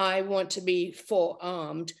I want to be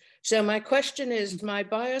forearmed. So my question is, my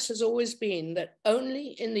bias has always been that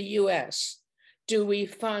only in the US do we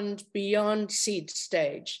fund beyond seed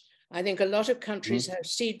stage. I think a lot of countries have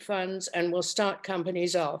seed funds and will start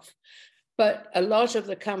companies off, but a lot of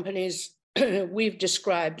the companies we've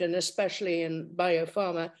described, and especially in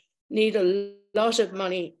biopharma, need a lot of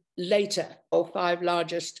money later, or 5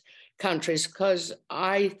 largest countries, because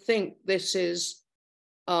I think this is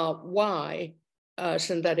why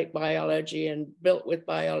synthetic biology and built with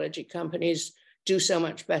biology companies do so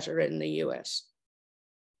much better in the US.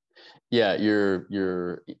 Yeah,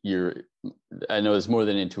 I know it's more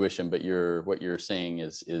than intuition, but what you're saying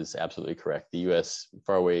is absolutely correct. The U.S.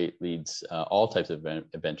 far away leads all types of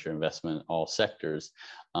venture investment, all sectors,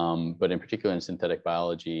 but in particular in synthetic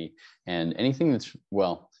biology and anything that's,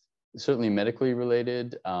 well, certainly medically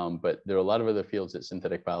related, but there are a lot of other fields that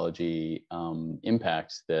synthetic biology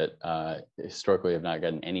impacts that historically have not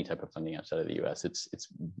gotten any type of funding outside of the U.S.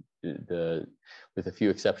 With a few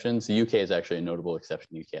exceptions. The UK is actually a notable exception.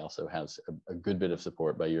 The UK also has a good bit of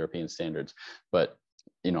support by European standards, but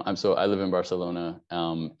I live in Barcelona,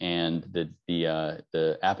 and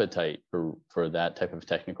the appetite for that type of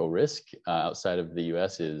technical risk outside of the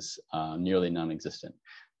US is nearly non-existent.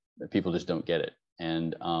 People just don't get it.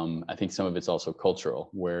 And I think some of it's also cultural,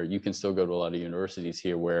 where you can still go to a lot of universities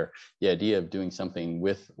here where the idea of doing something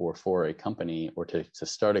with or for a company or to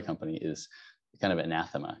start a company is kind of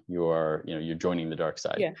anathema. You're joining the dark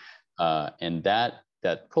side. Yeah. And that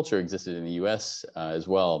culture existed in the US as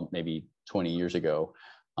well, maybe 20 years ago.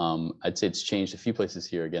 I'd say it's changed a few places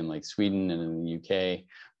here, again, like Sweden and in the UK.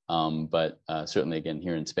 But certainly, again,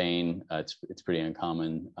 here in Spain, it's pretty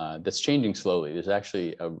uncommon. That's changing slowly. There's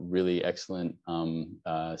actually a really excellent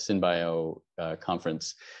SynBio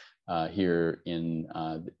conference here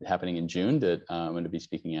happening in June that I'm going to be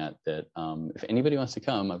speaking at. That if anybody wants to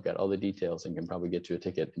come, I've got all the details and can probably get you a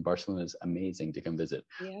ticket. And Barcelona is amazing to come visit.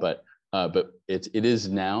 Yeah. But it is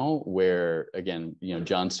now where, again,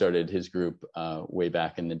 John started his group way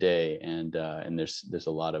back in the day, and there's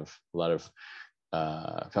a lot of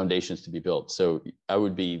foundations to be built. So I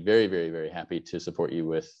would be very, very, very happy to support you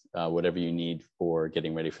with whatever you need for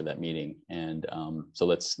getting ready for that meeting. And so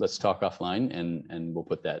let's talk offline, and we'll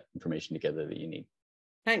put that information together that you need.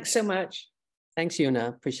 Thanks so much. Thanks, Yuna.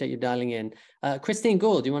 Appreciate you dialing in. Christine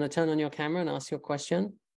Gould, do you want to turn on your camera and ask your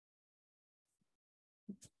question?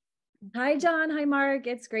 Hi, John. Hi, Mark.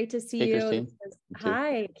 It's great to see you. Christine.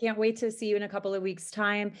 Hi. Can't wait to see you in a couple of weeks'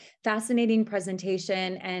 time. Fascinating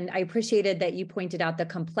presentation. And I appreciated that you pointed out the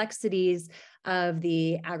complexities of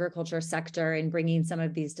the agriculture sector in bringing some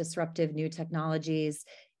of these disruptive new technologies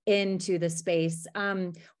into the space.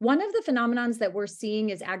 One of the phenomenons that we're seeing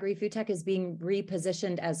is agri-food tech is being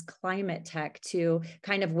repositioned as climate tech to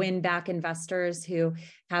kind of win back investors who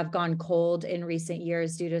have gone cold in recent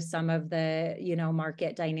years due to some of the,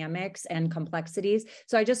 market dynamics and complexities.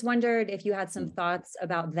 So I just wondered if you had some thoughts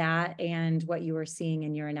about that and what you were seeing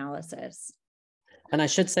in your analysis. And I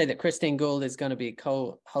should say that Christine Gould is going to be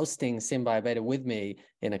co-hosting SynBioBeta with me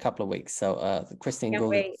in a couple of weeks. So Christine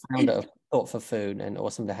Gould, founder of Thought for Food, and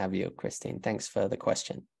awesome to have you, Christine. Thanks for the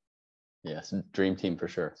question. Yes, dream team for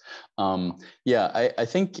sure. I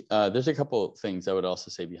think there's a couple of things I would also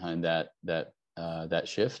say behind that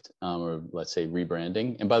shift, or let's say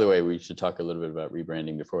rebranding. And by the way, we should talk a little bit about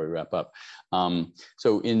rebranding before we wrap up.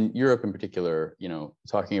 So in Europe in particular,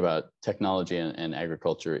 talking about technology and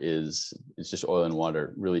agriculture is just oil and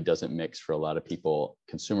water. Really doesn't mix for a lot of people,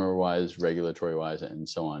 consumer-wise, regulatory-wise, and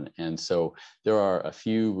so on. And so there are a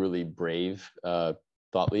few really brave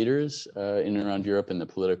thought leaders in and around Europe in the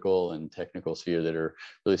political and technical sphere that are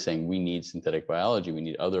really saying we need synthetic biology, we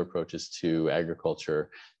need other approaches to agriculture.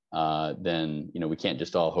 Then we can't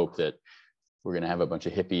just all hope that we're going to have a bunch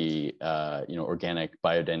of hippie, organic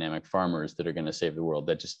biodynamic farmers that are going to save the world.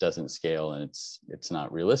 That just doesn't scale, and it's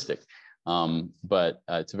not realistic. But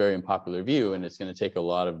it's a very unpopular view, and it's going to take a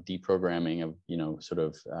lot of deprogramming of, sort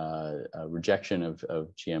of rejection of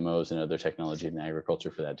GMOs and other technology in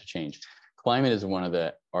agriculture for that to change. Climate is one of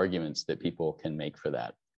the arguments that people can make for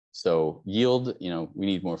that. So yield, we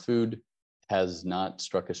need more food, has not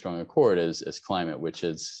struck as strong a chord as climate, which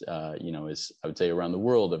is, is, I would say, around the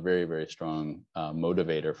world, a very, very strong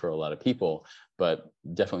motivator for a lot of people, but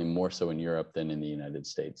definitely more so in Europe than in the United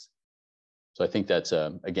States. So I think that's,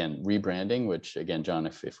 again, rebranding, which, again, John,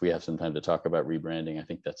 if we have some time to talk about rebranding, I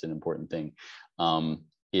think that's an important thing,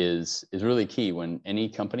 is really key. When any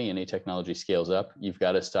company, any technology scales up, you've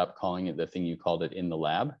got to stop calling it the thing you called it in the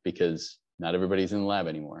lab, because not everybody's in the lab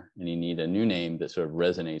anymore, and you need a new name that sort of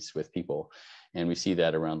resonates with people. And we see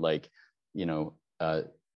that around, like,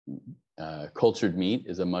 cultured meat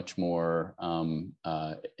is a much more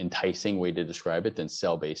enticing way to describe it than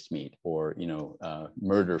cell-based meat, or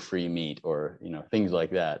murder-free meat, or things like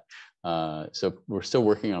that. So we're still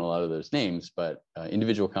working on a lot of those names, but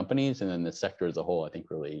individual companies and then the sector as a whole, I think,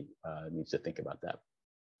 really needs to think about that.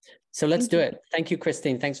 So let's do it. Thank you,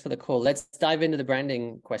 Christine. Thanks for the call. Let's dive into the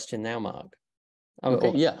branding question now, Mark.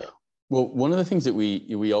 Okay, yeah. Well, one of the things that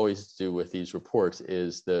we always do with these reports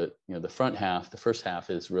is the first half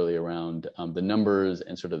is really around the numbers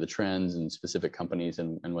and sort of the trends and specific companies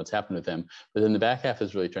and what's happened with them. But then the back half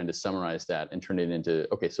is really trying to summarize that and turn it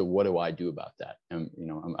into, okay, so what do I do about that? And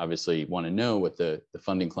I obviously want to know what the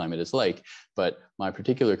funding climate is like, but my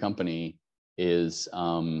particular company is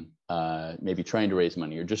maybe trying to raise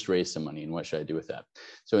money or just raise some money, and what should I do with that?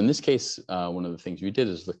 So in this case, one of the things we did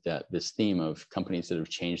is looked at this theme of companies that have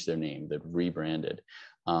changed their name, that have rebranded.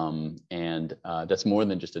 And that's more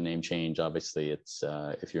than just a name change. Obviously, it's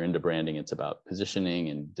if you're into branding, it's about positioning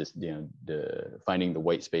and just, finding the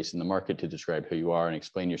white space in the market to describe who you are and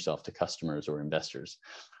explain yourself to customers or investors.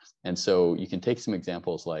 And so you can take some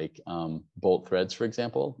examples like Bolt Threads, for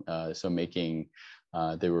example. So making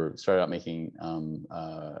they started out making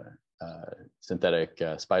synthetic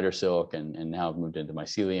spider silk, and now have moved into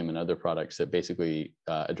mycelium and other products that basically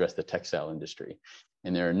address the textile industry.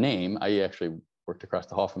 And their name, I actually worked across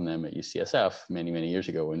the hall from them at UCSF many, many years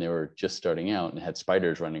ago when they were just starting out and had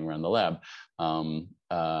spiders running around the lab. And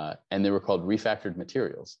they were called Refactored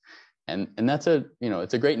Materials. And that's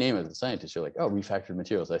it's a great name as a scientist. You're like, oh, refactored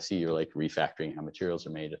materials. I see you're like refactoring how materials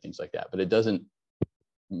are made or things like that. But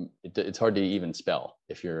it's hard to even spell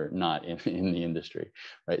if you're not in the industry,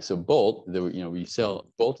 right? So Bolt, we sell,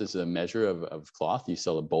 Bolt is a measure of cloth. You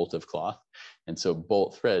sell a bolt of cloth. And so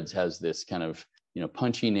Bolt Threads has this kind of,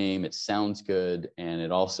 punchy name. It sounds good. And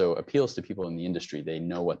it also appeals to people in the industry. They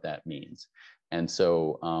know what that means. And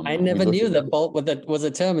so I never knew that bolt was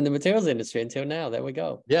a term in the materials industry until now. There we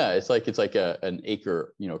go. Yeah, it's like an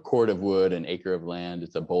acre, cord of wood, an acre of land.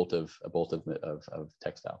 It's a bolt of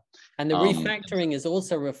textile. And the refactoring is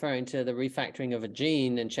also referring to the refactoring of a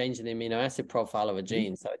gene and changing the amino acid profile of a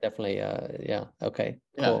gene. So definitely, yeah, okay,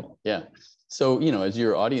 cool. Yeah. So as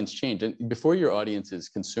your audience changed, and before your audience is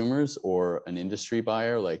consumers or an industry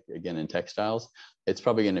buyer, like again in textiles, it's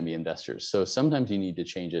probably going to be investors. So sometimes you need to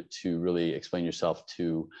change it to really explain yourself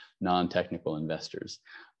to non-technical investors.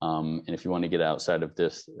 And if you want to get outside of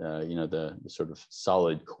this, the sort of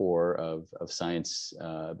solid core of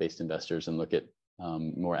science-based investors and look at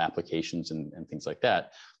more applications and things like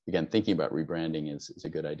that, again, thinking about rebranding is a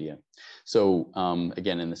good idea. So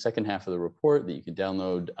again, in the second half of the report that you can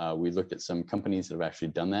download, we looked at some companies that have actually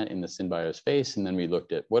done that in the SynBio space. And then we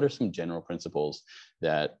looked at what are some general principles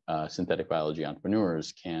that synthetic biology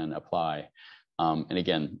entrepreneurs can apply. And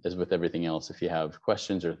again, as with everything else, if you have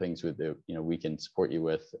questions or things with we can support you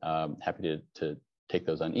with, happy to take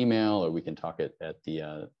those on email, or we can talk at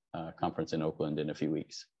the conference in Oakland in a few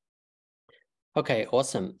weeks. Okay,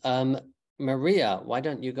 awesome. Maria, why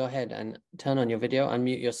don't you go ahead and turn on your video,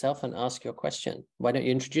 unmute yourself, and ask your question? Why don't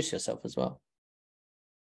you introduce yourself as well?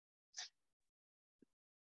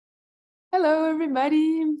 Hello,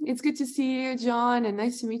 everybody. It's good to see you, John, and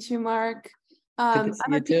nice to meet you, Mark. Good to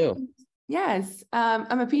see you too. Yes,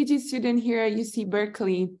 I'm a PhD student here at UC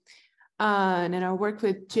Berkeley, and I work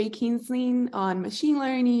with Jay Kinsling on machine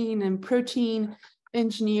learning and protein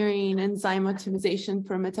engineering, enzyme optimization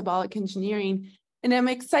for metabolic engineering. And I'm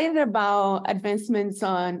excited about advancements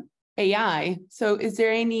on AI. So is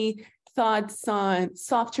there any thoughts on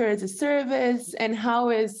software as a service, and how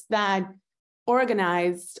is that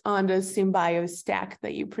organized on the SynBio stack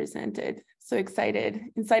that you presented? So excited,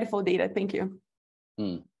 insightful data, thank you.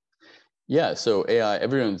 Yeah, so AI,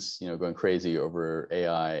 everyone's going crazy over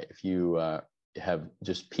AI. If you have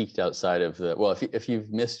just peaked outside of the, well, if you've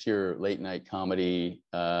missed your late night comedy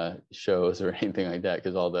shows or anything like that,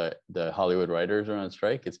 because all the Hollywood writers are on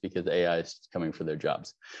strike, it's because AI is coming for their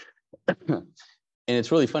jobs. And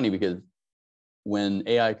it's really funny because when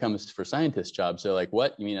AI comes for scientist jobs, they're like,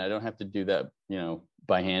 what? You mean I don't have to do that,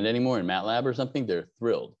 by hand anymore in MATLAB or something? They're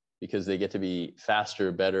thrilled because they get to be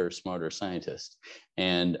faster, better, smarter scientists.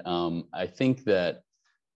 And I think that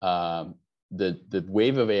the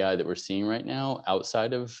wave of AI that we're seeing right now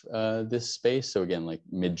outside of this space, so again, like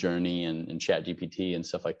Midjourney and ChatGPT and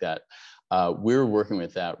stuff like that, we're working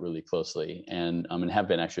with that really closely and have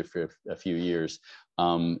been actually for a few years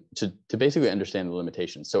to basically understand the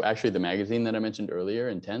limitations. So actually the magazine that I mentioned earlier,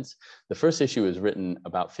 Intense, the first issue is written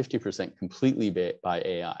about 50% completely by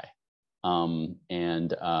AI.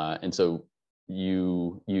 And so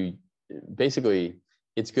you basically,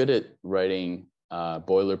 it's good at writing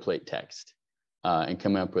boilerplate text and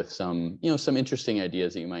come up with some interesting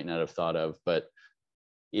ideas that you might not have thought of, but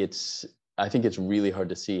I think it's really hard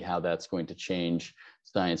to see how that's going to change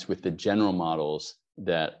science with the general models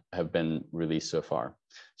that have been released so far.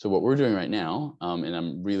 So what we're doing right now, and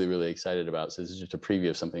I'm really, really excited about, so this is just a preview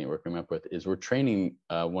of something that we're coming up with, is we're training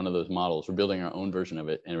one of those models. We're building our own version of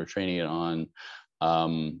it, and we're training it on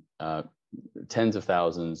tens of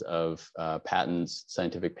thousands of patents,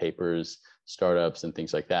 scientific papers, startups, and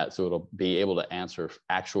things like that. So it'll be able to answer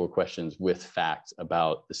actual questions with facts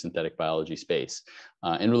about the synthetic biology space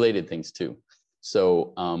and related things too.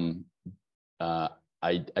 So I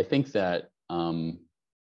think that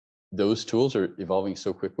those tools are evolving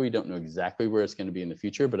so quickly. We don't know exactly where it's going to be in the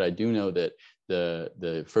future, but I do know that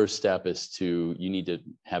the first step is you need to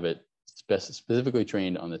have it specifically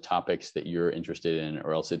trained on the topics that you're interested in,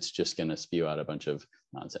 or else it's just going to spew out a bunch of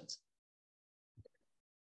nonsense.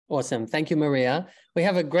 Awesome. Thank you, Maria. We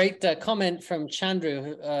have a great comment from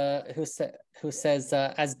Chandru who says,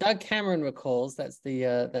 as Doug Cameron recalls, that's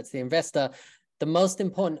the investor, the most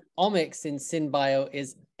important omics in SynBio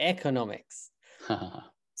is economics.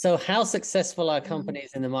 So how successful are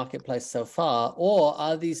companies in the marketplace so far, or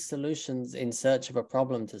are these solutions in search of a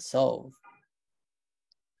problem to solve?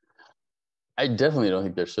 I definitely don't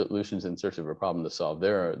think there's solutions in search of a problem to solve.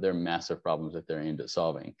 There are massive problems that they're aimed at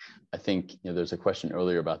solving. I think there's a question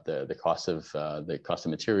earlier about the cost of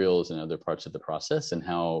materials and other parts of the process and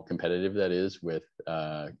how competitive that is with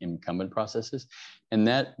incumbent processes, and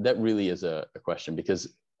that really is a question,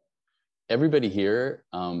 because everybody here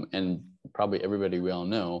and probably everybody we all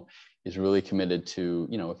know is really committed to,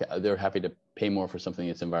 they're happy to pay more for something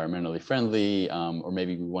that's environmentally friendly, or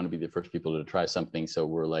maybe we want to be the first people to try something, so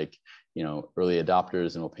we're like, early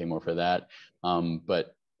adopters, and we'll pay more for that.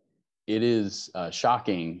 But it is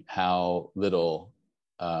shocking how little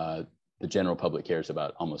the general public cares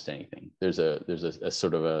about almost anything. There's a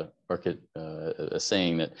sort of a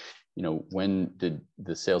saying that, when did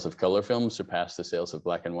the sales of color films surpass the sales of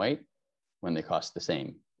black and white? When they cost the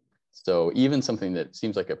same. So even something that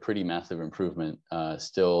seems like a pretty massive improvement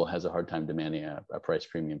still has a hard time demanding a price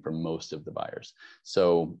premium for most of the buyers.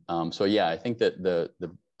 So yeah, I think that the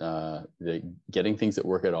getting things that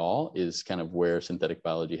work at all is kind of where synthetic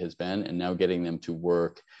biology has been, and now getting them to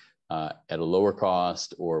work at a lower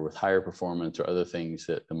cost or with higher performance or other things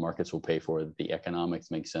that the markets will pay for, that the economics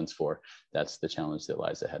make sense for, that's the challenge that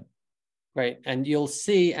lies ahead. Great. And you'll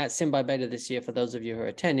see at SynBioBeta this year, for those of you who are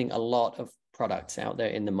attending, a lot of products out there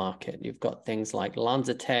in the market. You've got things like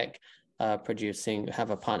LanzaTech have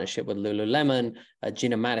a partnership with Lululemon.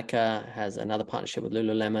 Genomatica has another partnership with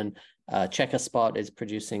Lululemon. Checkerspot is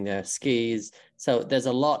producing their skis. So there's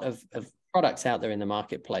a lot of products out there in the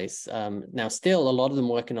marketplace. Now, still a lot of them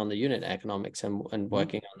working on the unit economics and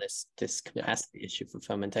working on this capacity issue for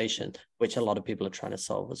fermentation, which a lot of people are trying to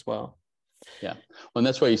solve as well. Yeah, well, and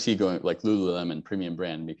that's why you see going like Lululemon, premium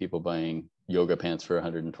brand, people buying yoga pants for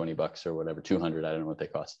 $120 or whatever, 200, I don't know what they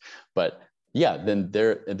cost. But yeah, then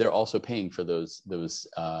they're also paying for those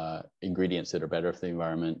ingredients that are better for the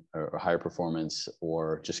environment or higher performance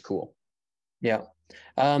or just cool. Yeah.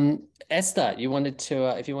 Esther, you wanted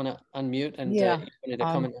to, if you want to unmute and you wanted to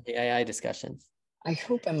comment on the AI discussion. I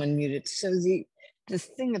hope I'm unmuted. So the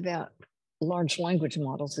thing about large language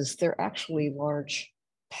models is they're actually large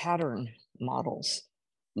pattern models,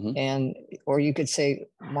 or you could say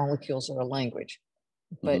molecules are a language,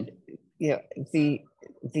 but the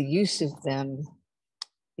use of them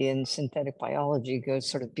in synthetic biology goes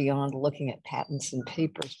sort of beyond looking at patents and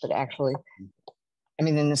papers, but actually, I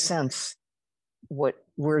mean, in a sense, what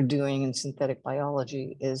we're doing in synthetic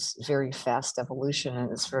biology is very fast evolution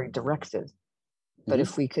and it's very directed. But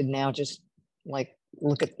if we could now just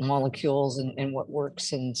look at molecules and what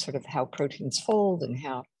works and sort of how proteins fold and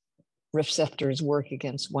how receptors work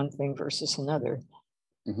against one thing versus another.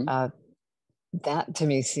 That to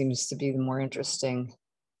me seems to be the more interesting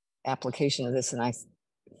application of this. And I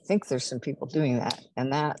think there's some people doing that.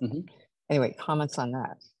 And that, anyway, comments on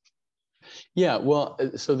that. Yeah, well,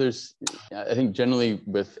 so I think generally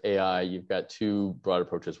with AI, you've got two broad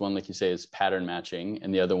approaches. One, like you say, is pattern matching.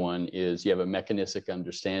 And the other one is you have a mechanistic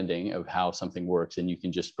understanding of how something works, and you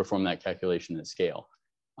can just perform that calculation at scale.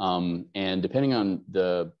 And depending on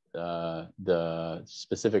the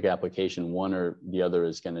specific application, one or the other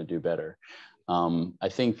is going to do better. I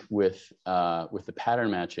think with the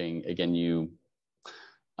pattern matching, again,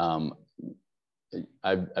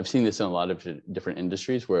 I've seen this in a lot of different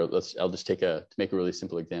industries where I'll just to make a really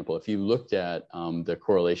simple example. If you looked at the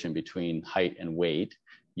correlation between height and weight,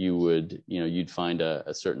 you'd find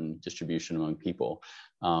a certain distribution among people.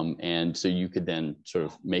 And so you could then sort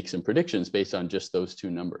of make some predictions based on just those two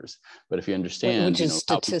numbers. But if you understand, which is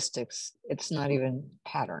statistics, it's not even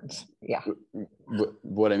patterns. Yeah.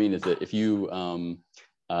 What I mean is that if you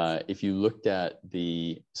looked at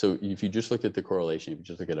if you just looked at the correlation, if you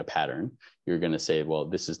just look at a pattern, you're going to say, well,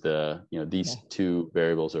 this is these two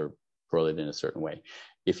variables are correlated in a certain way.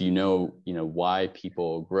 If you know why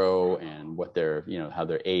people grow and what how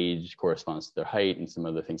their age corresponds to their height and some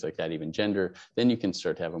other things like that, even gender, then you can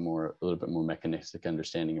start to have a little bit more mechanistic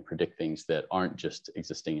understanding and predict things that aren't just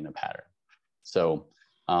existing in a pattern. So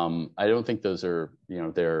I don't think those are,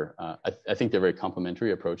 I think they're very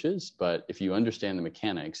complementary approaches, but if you understand the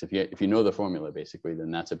mechanics, if you know the formula, basically,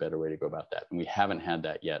 then that's a better way to go about that. And we haven't had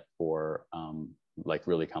that yet for like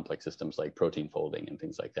really complex systems like protein folding and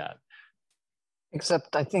things like that.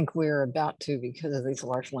 Except I think we're about to, because of these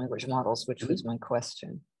large language models, which was my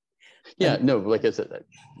question. Yeah, no, like I said,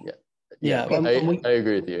 I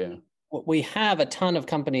agree with you. Yeah. We have a ton of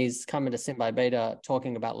companies coming to SynBioBeta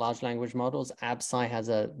talking about large language models. Absci has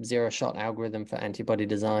a zero-shot algorithm for antibody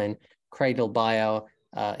design. Cradle Bio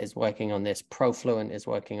is working on this. Profluent is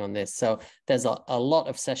working on this. So there's a lot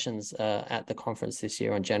of sessions at the conference this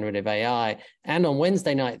year on generative AI. And on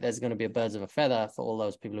Wednesday night, there's going to be a birds of a feather for all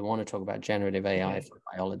those people who want to talk about generative AI for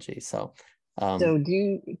biology. So, so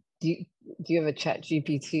do you have a chat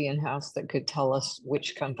GPT in-house that could tell us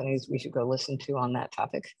which companies we should go listen to on that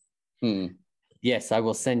topic? Yes, I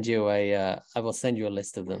will send you a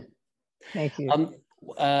list of them. Thank you.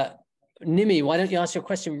 Nimi, why don't you ask your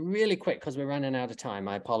question really quick because we're running out of time.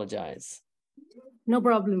 I apologize. No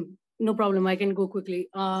problem. No problem. I can go quickly.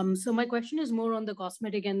 So my question is more on the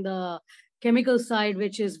cosmetic and the chemical side,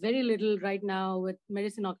 which is very little right now with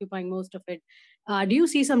medicine occupying most of it. Do you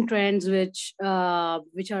see some trends which are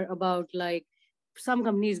about like some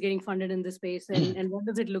companies getting funded in this space, and what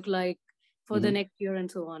does it look like for the next year and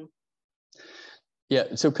so on?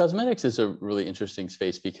 Yeah, so cosmetics is a really interesting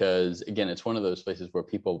space because, again, it's one of those places where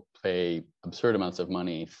people pay absurd amounts of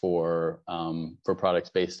money for products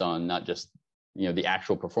based on not just the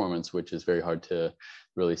actual performance, which is very hard to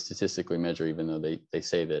really statistically measure, even though they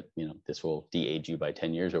say that this will de-age you by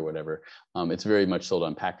 10 years or whatever. It's very much sold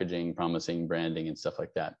on packaging, promising branding, and stuff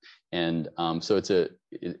like that. And so it's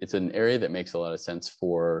an area that makes a lot of sense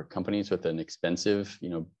for companies with an expensive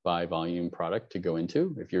by volume product to go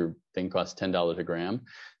into. If your thing costs $10 a gram,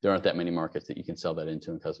 there aren't that many markets that you can sell that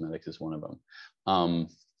into, and cosmetics is one of them.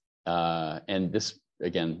 And this,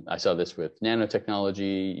 again, I saw this with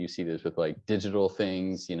nanotechnology. You see this with like digital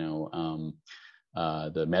things,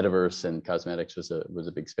 the metaverse and cosmetics was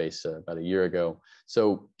a big space about a year ago.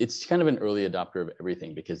 So it's kind of an early adopter of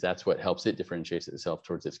everything because that's what helps it differentiate itself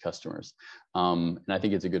towards its customers. And I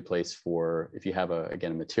think it's a good place for, if you have a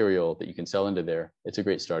material that you can sell into there, it's a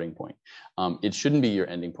great starting point. It shouldn't be your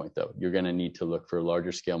ending point though. You're going to need to look for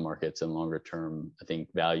larger scale markets and longer term, I think,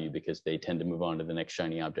 value because they tend to move on to the next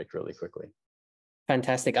shiny object really quickly.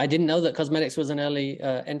 Fantastic. I didn't know that cosmetics was an early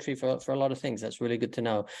entry for a lot of things. That's really good to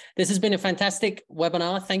know. This has been a fantastic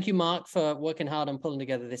webinar. Thank you, Mark, for working hard on pulling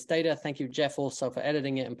together this data. Thank you, Jeff, also for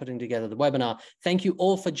editing it and putting together the webinar. Thank you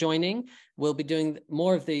all for joining. We'll be doing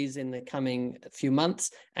more of these in the coming few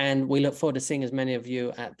months, and we look forward to seeing as many of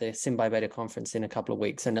you at the SynBioBeta conference in a couple of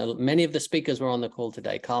weeks. And many of the speakers were on the call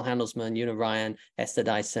today. Carl Handelsman, Una Ryan, Esther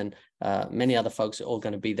Dyson, many other folks are all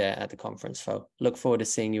going to be there at the conference. So look forward to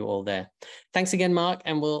seeing you all there. Thanks again, Mark,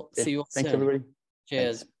 and we'll see you all soon. Thanks, everybody.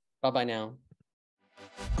 Cheers. Bye-bye now.